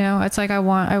 It's like, I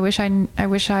wish I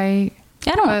it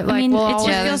just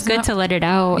feels good to let it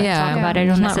out and talk about it. I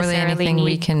don't not really anything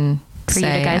we can for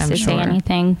say, you guys to say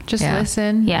anything. Just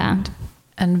listen. Yeah.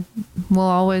 And we'll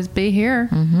always be here.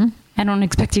 I don't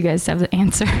expect you guys to have the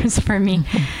answers for me.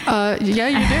 Yeah, you do.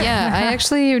 Yeah, I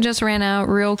actually just ran out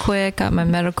real quick, got my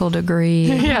medical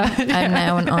degree. I'm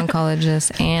now an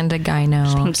oncologist and a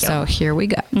gyno. So here we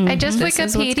go. I just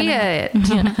Wikipedia it.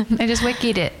 I just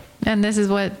wikied it. And these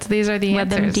are the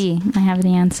answers. WebMD. I have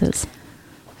the answers.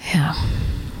 Yeah.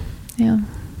 Yeah.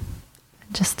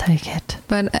 Just take it.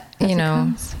 But,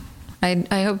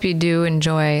 I hope you do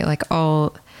enjoy like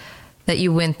all that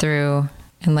you went through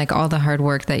and like all the hard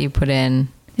work that you put in.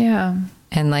 Yeah.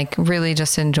 And like really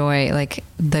just enjoy like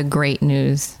the great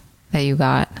news that you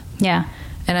got. Yeah.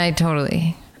 And I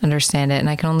totally understand it. And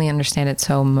I can only understand it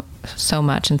so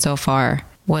much and so far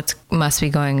what must be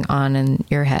going on in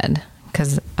your head.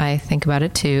 Because I think about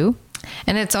it too.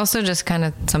 And it's also just kind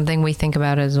of something we think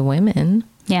about as women.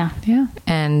 Yeah. Yeah.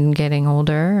 And getting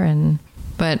older.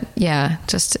 But yeah,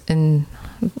 just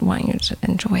wanting you to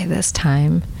enjoy this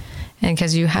time. And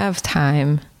because you have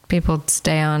time, people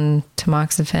stay on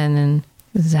tamoxifen and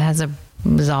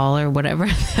Zazabzol or whatever.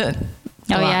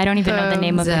 I don't even know the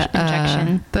name of the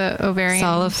injection. The ovarian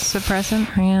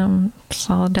suppressant.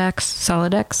 Solidex,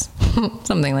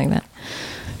 something like that.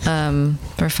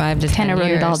 For 5 to 10 years. Kind of wrote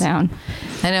it all down.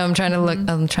 I know. I'm trying to look.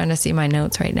 I'm trying to see my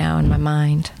notes right now in my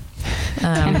mind.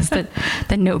 It's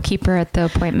the note keeper at the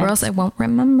appointment. Or else I won't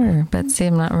remember. But see,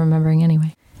 I'm not remembering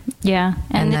anyway. Yeah.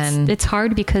 And it's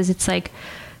hard because it's like,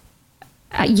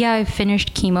 I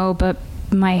finished chemo, but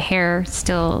my hair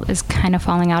still is kind of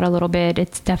falling out a little bit.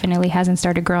 It definitely hasn't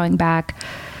started growing back.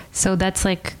 So that's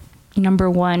like number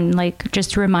one, like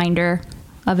just a reminder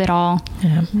of it all.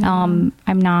 Yeah. I'm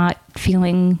not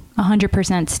feeling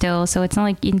 100% still. So it's not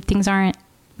like things aren't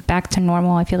back to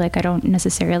normal. I feel like I don't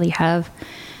necessarily have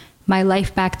my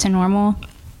life back to normal.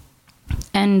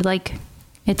 And like,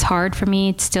 it's hard for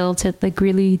me still to like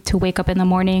really to wake up in the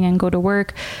morning and go to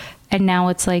work. And now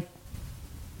it's like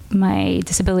my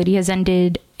disability has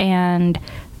ended and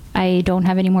I don't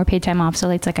have any more paid time off. So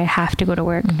it's like I have to go to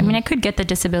work. I mean, I could get the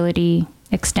disability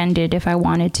extended if I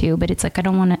wanted to, but it's like I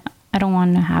don't want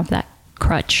to have that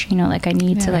crutch, like I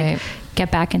need to like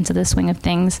get back into the swing of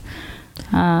things.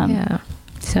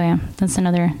 So that's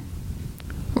another.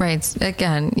 Right.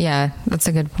 Again, that's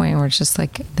a good point where it's just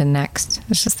like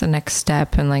it's just the next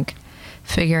step and like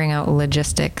figuring out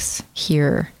logistics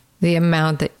here the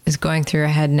amount that is going through your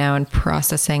head now and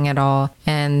processing it all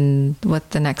and what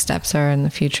the next steps are in the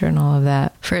future and all of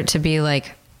that, for it to be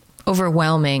like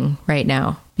overwhelming right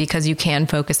now, because you can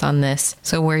focus on this.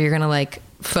 So where you're going to like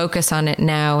focus on it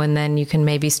now, and then you can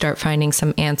maybe start finding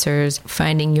some answers,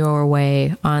 finding your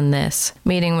way on this,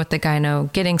 meeting with the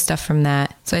gyno, getting stuff from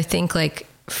that. So I think like,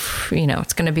 you know,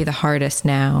 it's going to be the hardest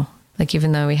now. Like,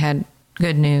 even though we had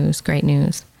good news, great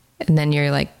news, and then you're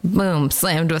like, boom,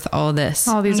 slammed with all this.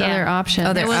 All these other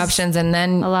options. And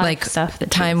then like stuff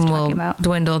that time will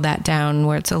dwindle that down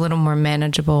where it's a little more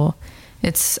manageable.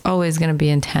 It's always going to be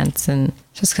intense, and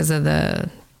just because of the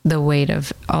weight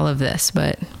of all of this.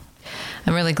 But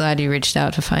I'm really glad you reached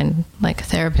out to find like a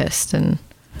therapist. And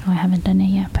I haven't done it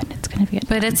yet, but it's going to be.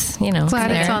 But it's, you know,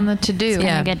 glad it's on the to-do. It's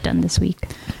going to get done this week.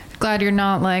 Glad you're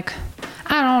not like,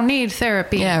 I don't need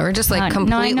therapy. Yeah, we're just like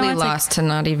completely lost to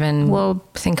not even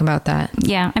think about that.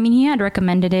 Yeah, I mean, he had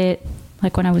recommended it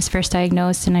like when I was first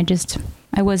diagnosed, and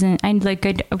I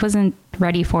wasn't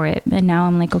ready for it, and now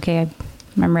I'm like, okay,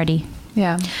 I'm ready.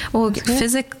 Yeah. Well,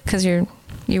 because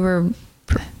you were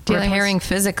preparing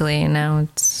physically, and now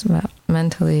it's about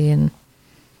mentally, and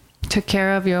took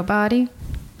care of your body.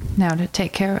 Now to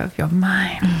take care of your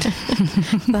mind.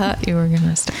 Thought you were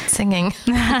gonna start singing.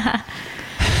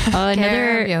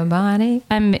 Care of your body.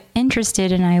 I'm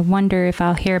interested, and I wonder if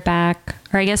I'll hear back,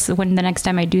 or I guess when the next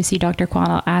time I do see Dr. Kwan,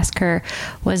 I'll ask her.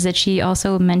 Was that she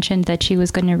also mentioned that she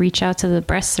was going to reach out to the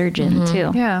breast surgeon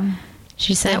too? Yeah.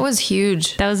 She said that was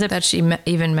huge. That she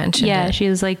even mentioned. Yeah, it. She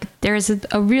was like, there's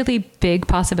a really big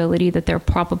possibility that they'll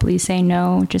probably say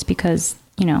no, just because,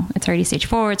 you know, it's already stage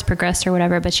 4, it's progressed or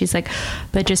whatever. But she's like,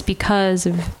 but just because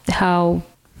of how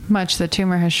much the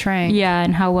tumor has shrank. Yeah,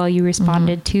 and how well you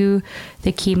responded to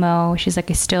the chemo. She's like,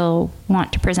 I still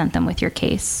want to present them with your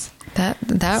case. That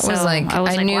was like,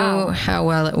 I knew how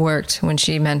well it worked when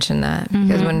she mentioned that.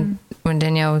 Because when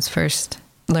Danielle was first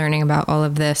learning about all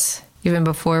of this, even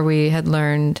before we had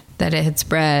learned that it had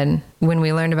spread, when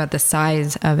we learned about the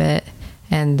size of it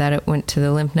and that it went to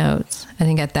the lymph nodes, I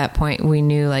think at that point we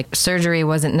knew like surgery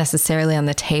wasn't necessarily on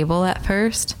the table at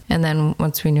first. And then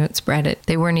once we knew it spread,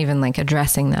 they weren't even like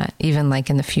addressing that, even like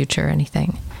in the future or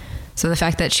anything. So the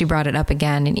fact that she brought it up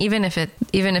again, and even if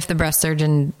the breast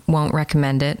surgeon won't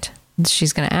recommend it,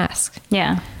 she's going to ask.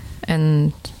 Yeah.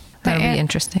 And that'll be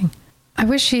interesting. I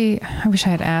wish I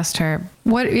had asked her,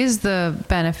 what is the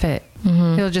benefit?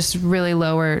 It'll just really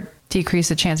decrease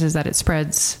the chances that it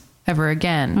spreads ever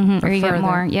again. Or you get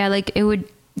more. Yeah, like it would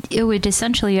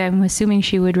essentially, I'm assuming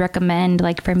she would recommend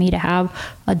like for me to have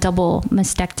a double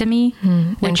mastectomy,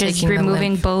 which is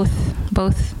removing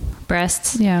both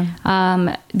breasts.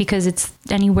 Yeah. Because it's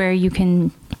anywhere you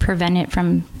can prevent it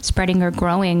from spreading or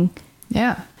growing.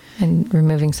 Yeah. And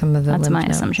removing some of the lymph nodes. That's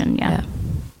my assumption. Yeah.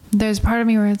 There's part of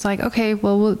me where it's like, okay,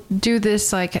 well, we'll do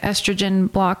this like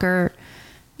estrogen blocker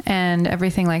and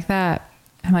everything like that.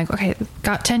 I'm like, okay,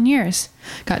 got 10 years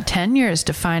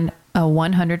to find a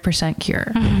 100%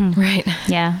 cure. Right.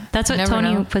 Yeah. That's what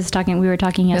Tony was talking. We were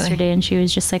talking yesterday, and she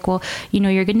was just like, well, you know,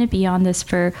 you're going to be on this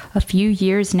for a few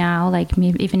years now, like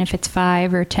maybe even if it's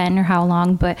 5 or 10 or how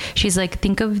long. But she's like,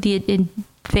 think of the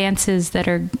advances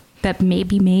that may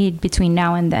be made between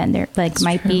now and then. There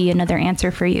might be another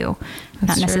answer for you.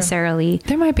 Not necessarily.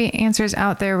 There might be answers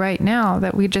out there right now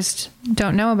that we just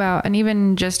don't know about. And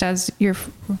even just as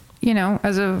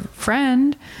as a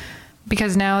friend,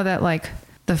 because now that like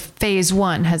the phase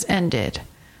 1 has ended,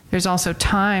 there's also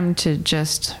time to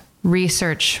just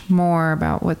research more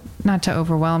about what, not to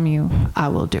overwhelm you. I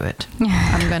will do it.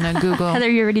 I'm going to Google. Heather,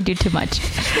 you already do too much.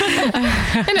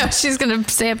 I know. She's going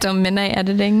to stay up till midnight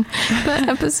editing that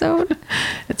episode.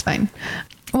 It's fine.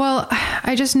 Well,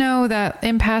 I just know that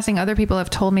in passing, other people have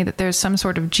told me that there's some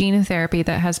sort of gene therapy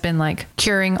that has been like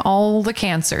curing all the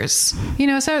cancers. You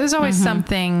know, so there's always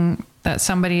something that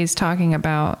somebody's talking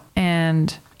about.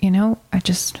 And, you know, I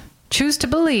just choose to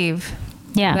believe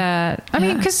that, I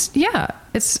mean, because,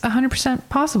 it's 100%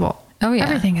 possible. Oh, yeah.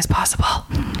 Everything is possible.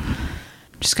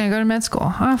 Just going to go to med school.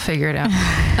 I'll figure it out.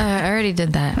 I already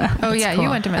did that. Oh, yeah. Cool. You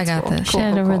went to med school. I got this.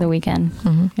 Cool, over the weekend.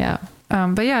 Yeah.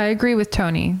 But yeah, I agree with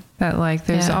Tony that like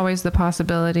there's always the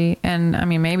possibility. And I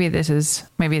mean, maybe this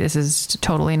is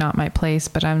totally not my place,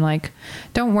 but I'm like,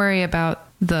 don't worry about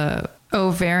the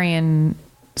ovarian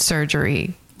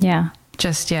surgery. Yeah.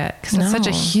 Just yet. Because it's such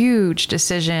a huge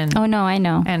decision. Oh, no, I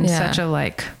know. And such a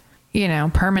like, you know,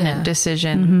 permanent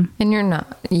decision. And you're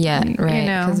not yet, right? You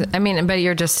know. I mean, but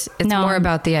you're just, it's more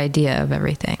about the idea of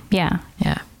everything. Yeah.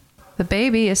 Yeah. The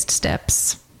babyest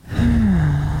steps.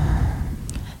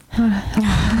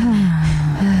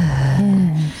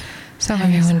 So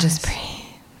everyone just breathe.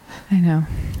 I know.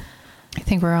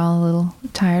 think we're all a little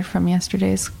tired from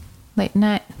yesterday's late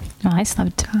night No, I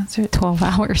slept concert. 12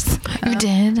 hours. You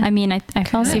did? I mean, I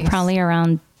fell asleep Nice. probably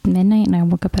around midnight, and I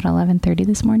woke up at 11:30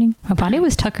 this morning. My body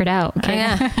was tuckered out. Okay?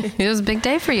 Yeah. It was a big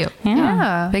day for you. Yeah.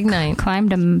 Yeah. Big night.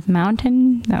 Climbed a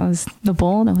mountain. That was the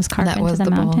bowl that was carved That into was the,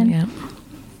 the bowl. mountain. Yeah.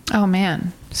 Oh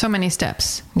man, so many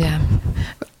steps Yeah.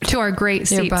 to our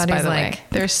great Your seats. By body's the like- way,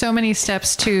 there's so many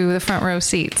steps to the front row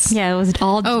seats. Yeah, it was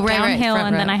all Oh, right, downhill, front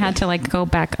and then row. I had to like go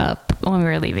back up when we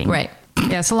were leaving. Right.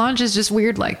 Yeah, Solange is just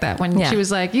weird like that. When Yeah. she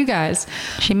was like, "You guys,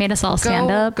 She made us all stand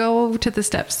up. go to the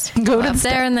steps, Go up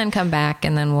there and then come back,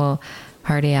 and then we'll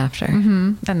party after.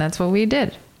 and that's what we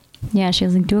did." Yeah, she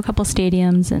was like, do a couple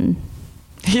stadiums and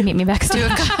meet me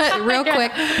backstage. Real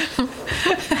quick.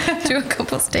 Do a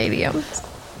couple stadiums.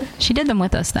 She did them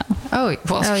with us though. Oh,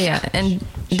 well, Oh, yeah. And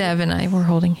Dev and I were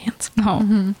holding hands.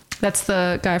 Oh, that's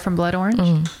the guy from Blood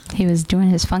Orange. he was doing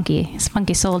his funky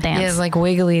soul dance. He has like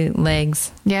wiggly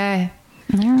legs. Yeah,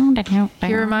 he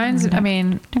He reminds. I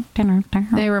mean,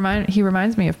 he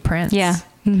reminds me of Prince. Yeah.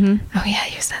 Mm-hmm. Oh, yeah.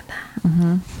 You said that.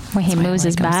 When he why I moves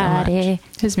his like him so much. body.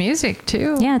 his music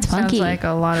too. Yeah, it's sounds funky. like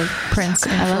a lot of Prince I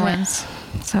love it. influence.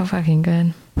 So fucking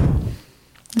good.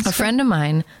 A friend of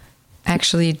mine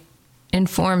actually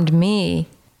informed me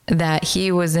that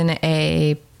he was in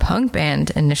a punk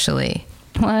band initially.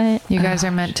 What? You guys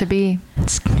are meant to be.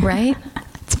 Right?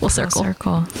 It's full circle.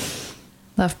 Circle.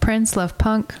 Love Prince, love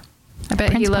punk. I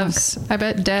bet Prince he loves. I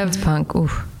bet Dev Punk.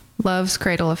 Oof. loves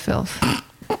Cradle of Filth.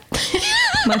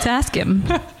 Let's ask him.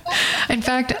 In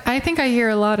fact, I think I hear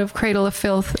a lot of Cradle of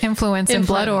Filth influence in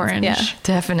Blood Orange. Yeah,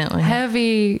 definitely.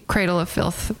 Heavy Cradle of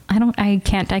Filth.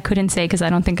 I couldn't say because I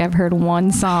don't think I've heard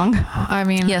one song. I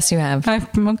mean, Yes, you have.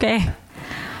 I'm okay.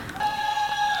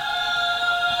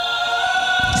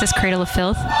 Is this Cradle of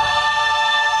Filth?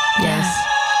 Yes.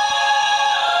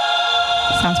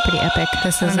 Sounds pretty epic.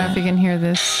 This I is don't know if you can hear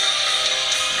this.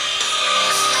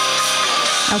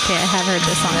 Okay, I have heard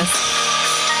this song.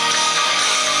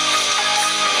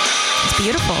 It's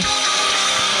beautiful.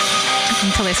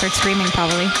 Until they start screaming,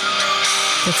 probably.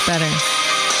 It's better.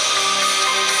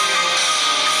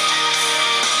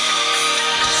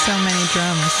 So many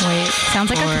drums. Wait. Sounds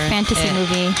like a for fantasy it.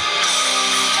 movie.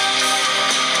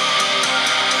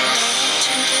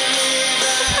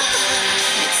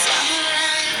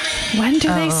 When do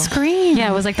they scream? Yeah,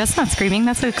 I was like, that's not screaming.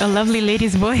 That's like a lovely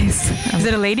lady's voice. Is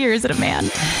it a lady or is it a man?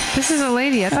 This is a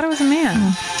lady. I thought it was a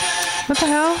man. What the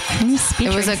hell?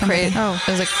 It was a crazy. Oh.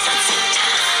 It was a.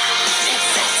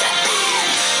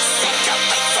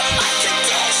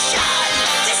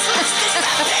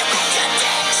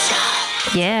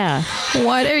 Yeah.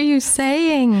 What are you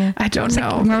saying? I don't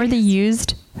know. Remember they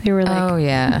used? They were like, Oh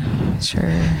yeah,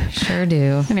 sure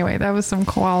do. Anyway, that was some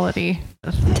quality.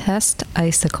 Test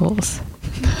Icicles.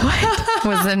 What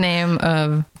was the name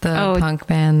of the Oh. punk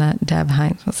band that Deb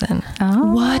Hines was in?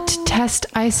 oh, What? Test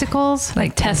icicles?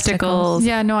 like testicles.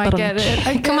 Yeah, no, I Little- get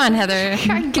it. Come on, Heather.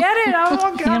 I get it.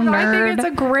 Oh, God. I nerd. think it's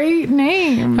a great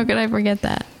name. How could I forget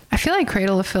that? I feel like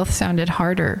Cradle of Filth sounded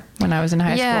harder when I was in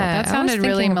high school. Yeah, That I was sounded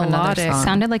really thinking of another melodic. song.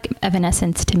 Sounded like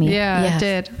Evanescence to me. Yeah, Yes. it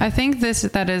did. I think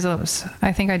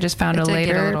I think I just found It a did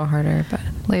get a little later harder, but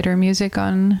later music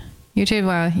on YouTube.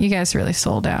 Wow, you guys really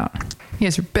sold out. You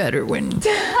guys were better when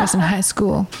I was in high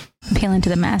school. Appealing to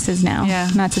the masses now. Yeah.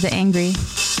 Not to the angry.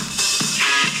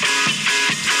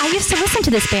 I used to listen to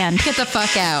this band. get the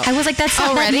fuck out. I was like, that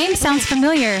Already? name sounds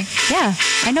familiar. Yeah,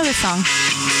 I know this song.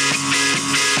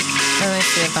 Let me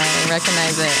see if I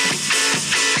recognize it.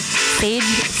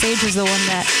 Sage was the one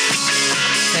that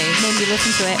made me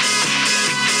listen to it.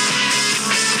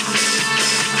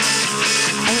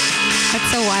 That's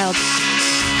so wild.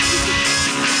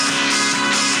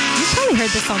 You probably heard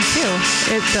this song too.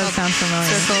 It does sound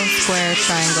familiar. Circle, square,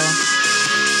 triangle.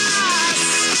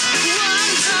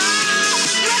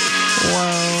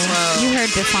 Whoa. You heard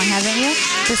this song, haven't you?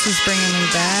 This is bringing me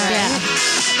back.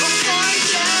 Yeah.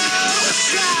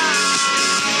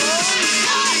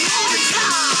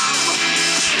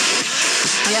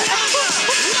 Yeah.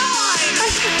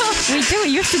 We do. We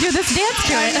used to do this dance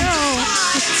to it.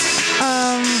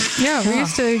 Yeah, we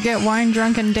used to get wine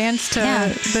drunk and dance to Yeah.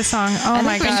 this song. Oh I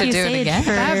my think we god, should do it Sage again.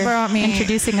 for That brought me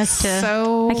introducing us to.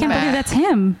 so I can't back. believe that's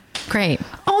him. Great.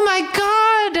 Oh my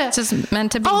god! It's just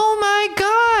meant to be. Oh my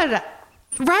god!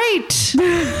 Right,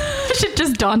 It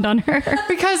just dawned on her.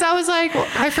 because I was like,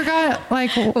 I forgot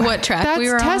like What track that's we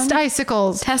were Test on?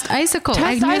 Icicles. Test Icicles. I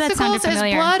Test knew that sounded Icicles is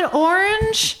familiar. Blood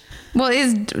Orange. Well,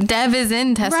 Dev is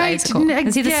in Test Icicles.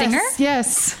 Is he the yes, singer?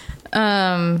 Yes.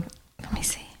 Let me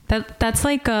see. That's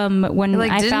like when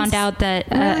Like, I didn't found out that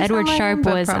really Edward sound like Sharp him,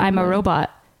 but was I'm a probably.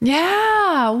 Robot.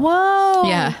 Yeah. Whoa.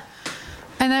 Yeah.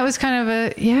 And that was kind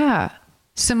of a,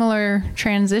 similar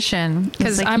transition.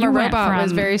 Because like I'm you a went Robot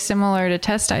was from- very similar to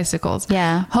Test Icicles.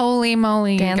 Yeah. Holy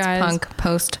moly, Dance, guys. punk,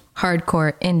 post,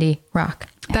 hardcore, indie, rock.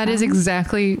 That is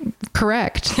exactly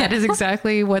correct. That is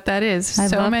exactly what that is. I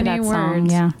so loved many that words. song,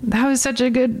 yeah. That was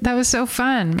that was so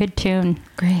fun. Good tune.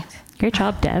 Great. Great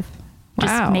job, Dev.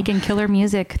 Just Wow. making killer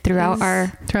music throughout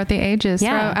our Throughout the ages,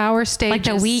 throughout our stages.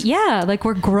 like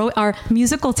our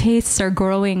musical tastes are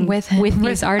growing With him.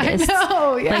 these artists.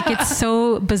 know, yeah. Like it's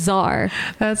so bizarre.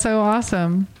 That's so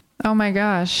awesome. Oh my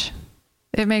gosh.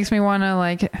 It makes me want to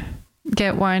like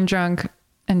get wine drunk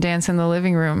and dance in the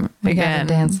living room We again. gotta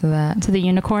dance to that. To the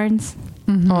unicorns,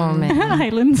 Oh man.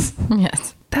 islands.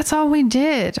 Yes. That's all we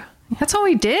did. That's all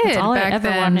we did That's all I back ever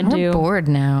then. wanted to We're do. bored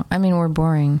now. I mean, we're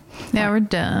boring. Now we're No,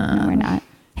 done. we're not.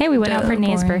 Hey, we went out for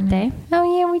Nay's boring. birthday.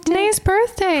 Oh yeah, we did. Nay's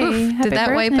birthday. Happy Did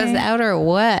that wipe us birthday. out or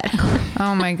what?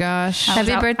 Oh my gosh. I was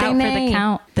Happy out- birthday, out for Nay. the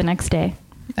count the next day.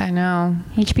 I know.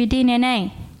 HBD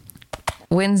Nene.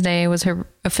 Wednesday was her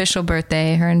official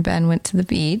birthday. Her and Ben went to the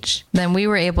beach. Then we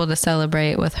were able to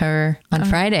celebrate with her on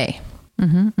Friday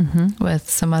with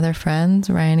some other friends,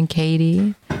 Ryan and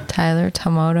Katie, Tyler,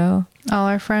 Tomoto, All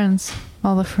our friends.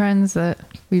 All the friends that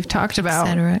we've talked about.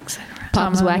 etc., etc.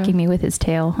 Pop's Tomoto. whacking me with his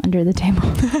tail under the table.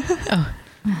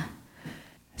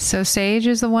 So Sage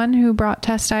is the one who brought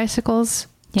Test Icicles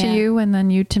to Yeah. you and then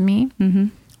you to me. Mm-hmm.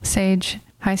 Sage.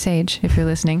 Hi, Sage, if you're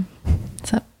listening.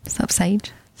 What's up,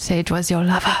 Sage? Sage was your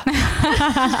lover.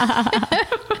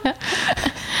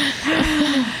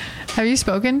 Have you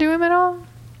spoken to him at all?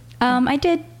 I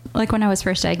did. Like when I was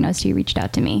first diagnosed, he reached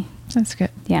out to me. That's good.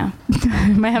 Yeah.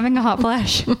 Am I having a hot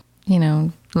flash? You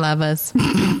know, love us.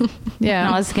 Yeah.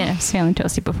 I was feeling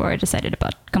toasty before I decided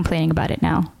about complaining about it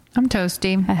now. I'm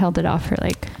toasty. I held it off for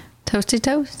like Toasty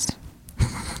toast.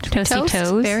 toasty Toast?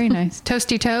 toes. Very nice.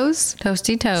 Toasty toes.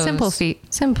 Toasty toes. Simple feet.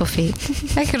 Simple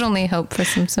feet. I could only hope for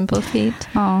some simple feet.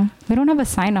 Oh, we don't have a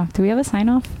sign off. Do we have a sign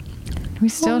off? We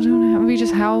still don't have, we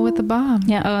just howl with the bomb.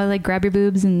 Yeah. Oh, like grab your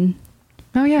boobs and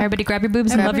Oh, yeah. everybody grab your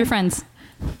boobs and love Everybody- your friends.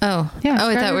 Oh. Yeah, Oh,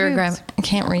 I grab thought we your were boobs. grabbing. I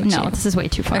can't reach No, you. this is way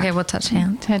too far. Okay, we'll touch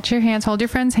hands. Touch your hands. Hold your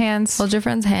friend's hands. Hold your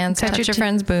friend's hands. Touch Touch, your your t-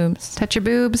 friend's boobs. Touch your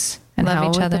boobs. And Love howl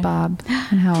each with other. the bob.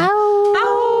 And howl.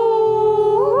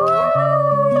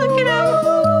 Look it out.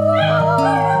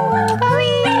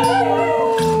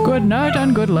 Good night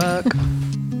and good luck.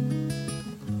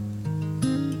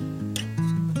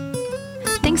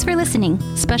 Thanks for listening.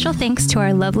 Special thanks to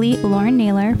our lovely Lauren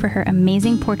Naylor for her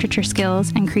amazing portraiture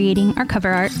skills and creating our cover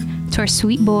art, to our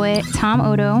sweet boy Tom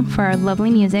Odo for our lovely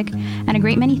music, and a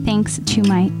great many thanks to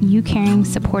my You Caring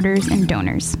supporters and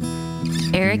donors.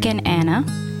 Eric and Anna,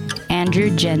 Andrew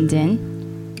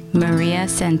Jendon, Maria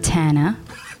Santana,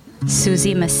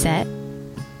 Susie Massette,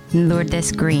 and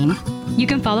Lourdes Green. You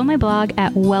can follow my blog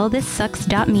at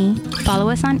wellthissucks.me, follow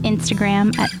us on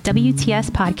Instagram at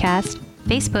WTS Podcast,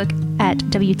 Facebook at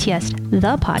WTS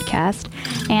The Podcast,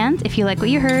 and if you like what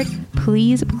you heard,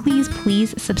 please, please,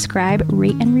 please subscribe,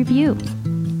 rate, and review.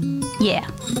 Yeah,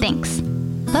 thanks.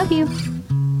 Love you.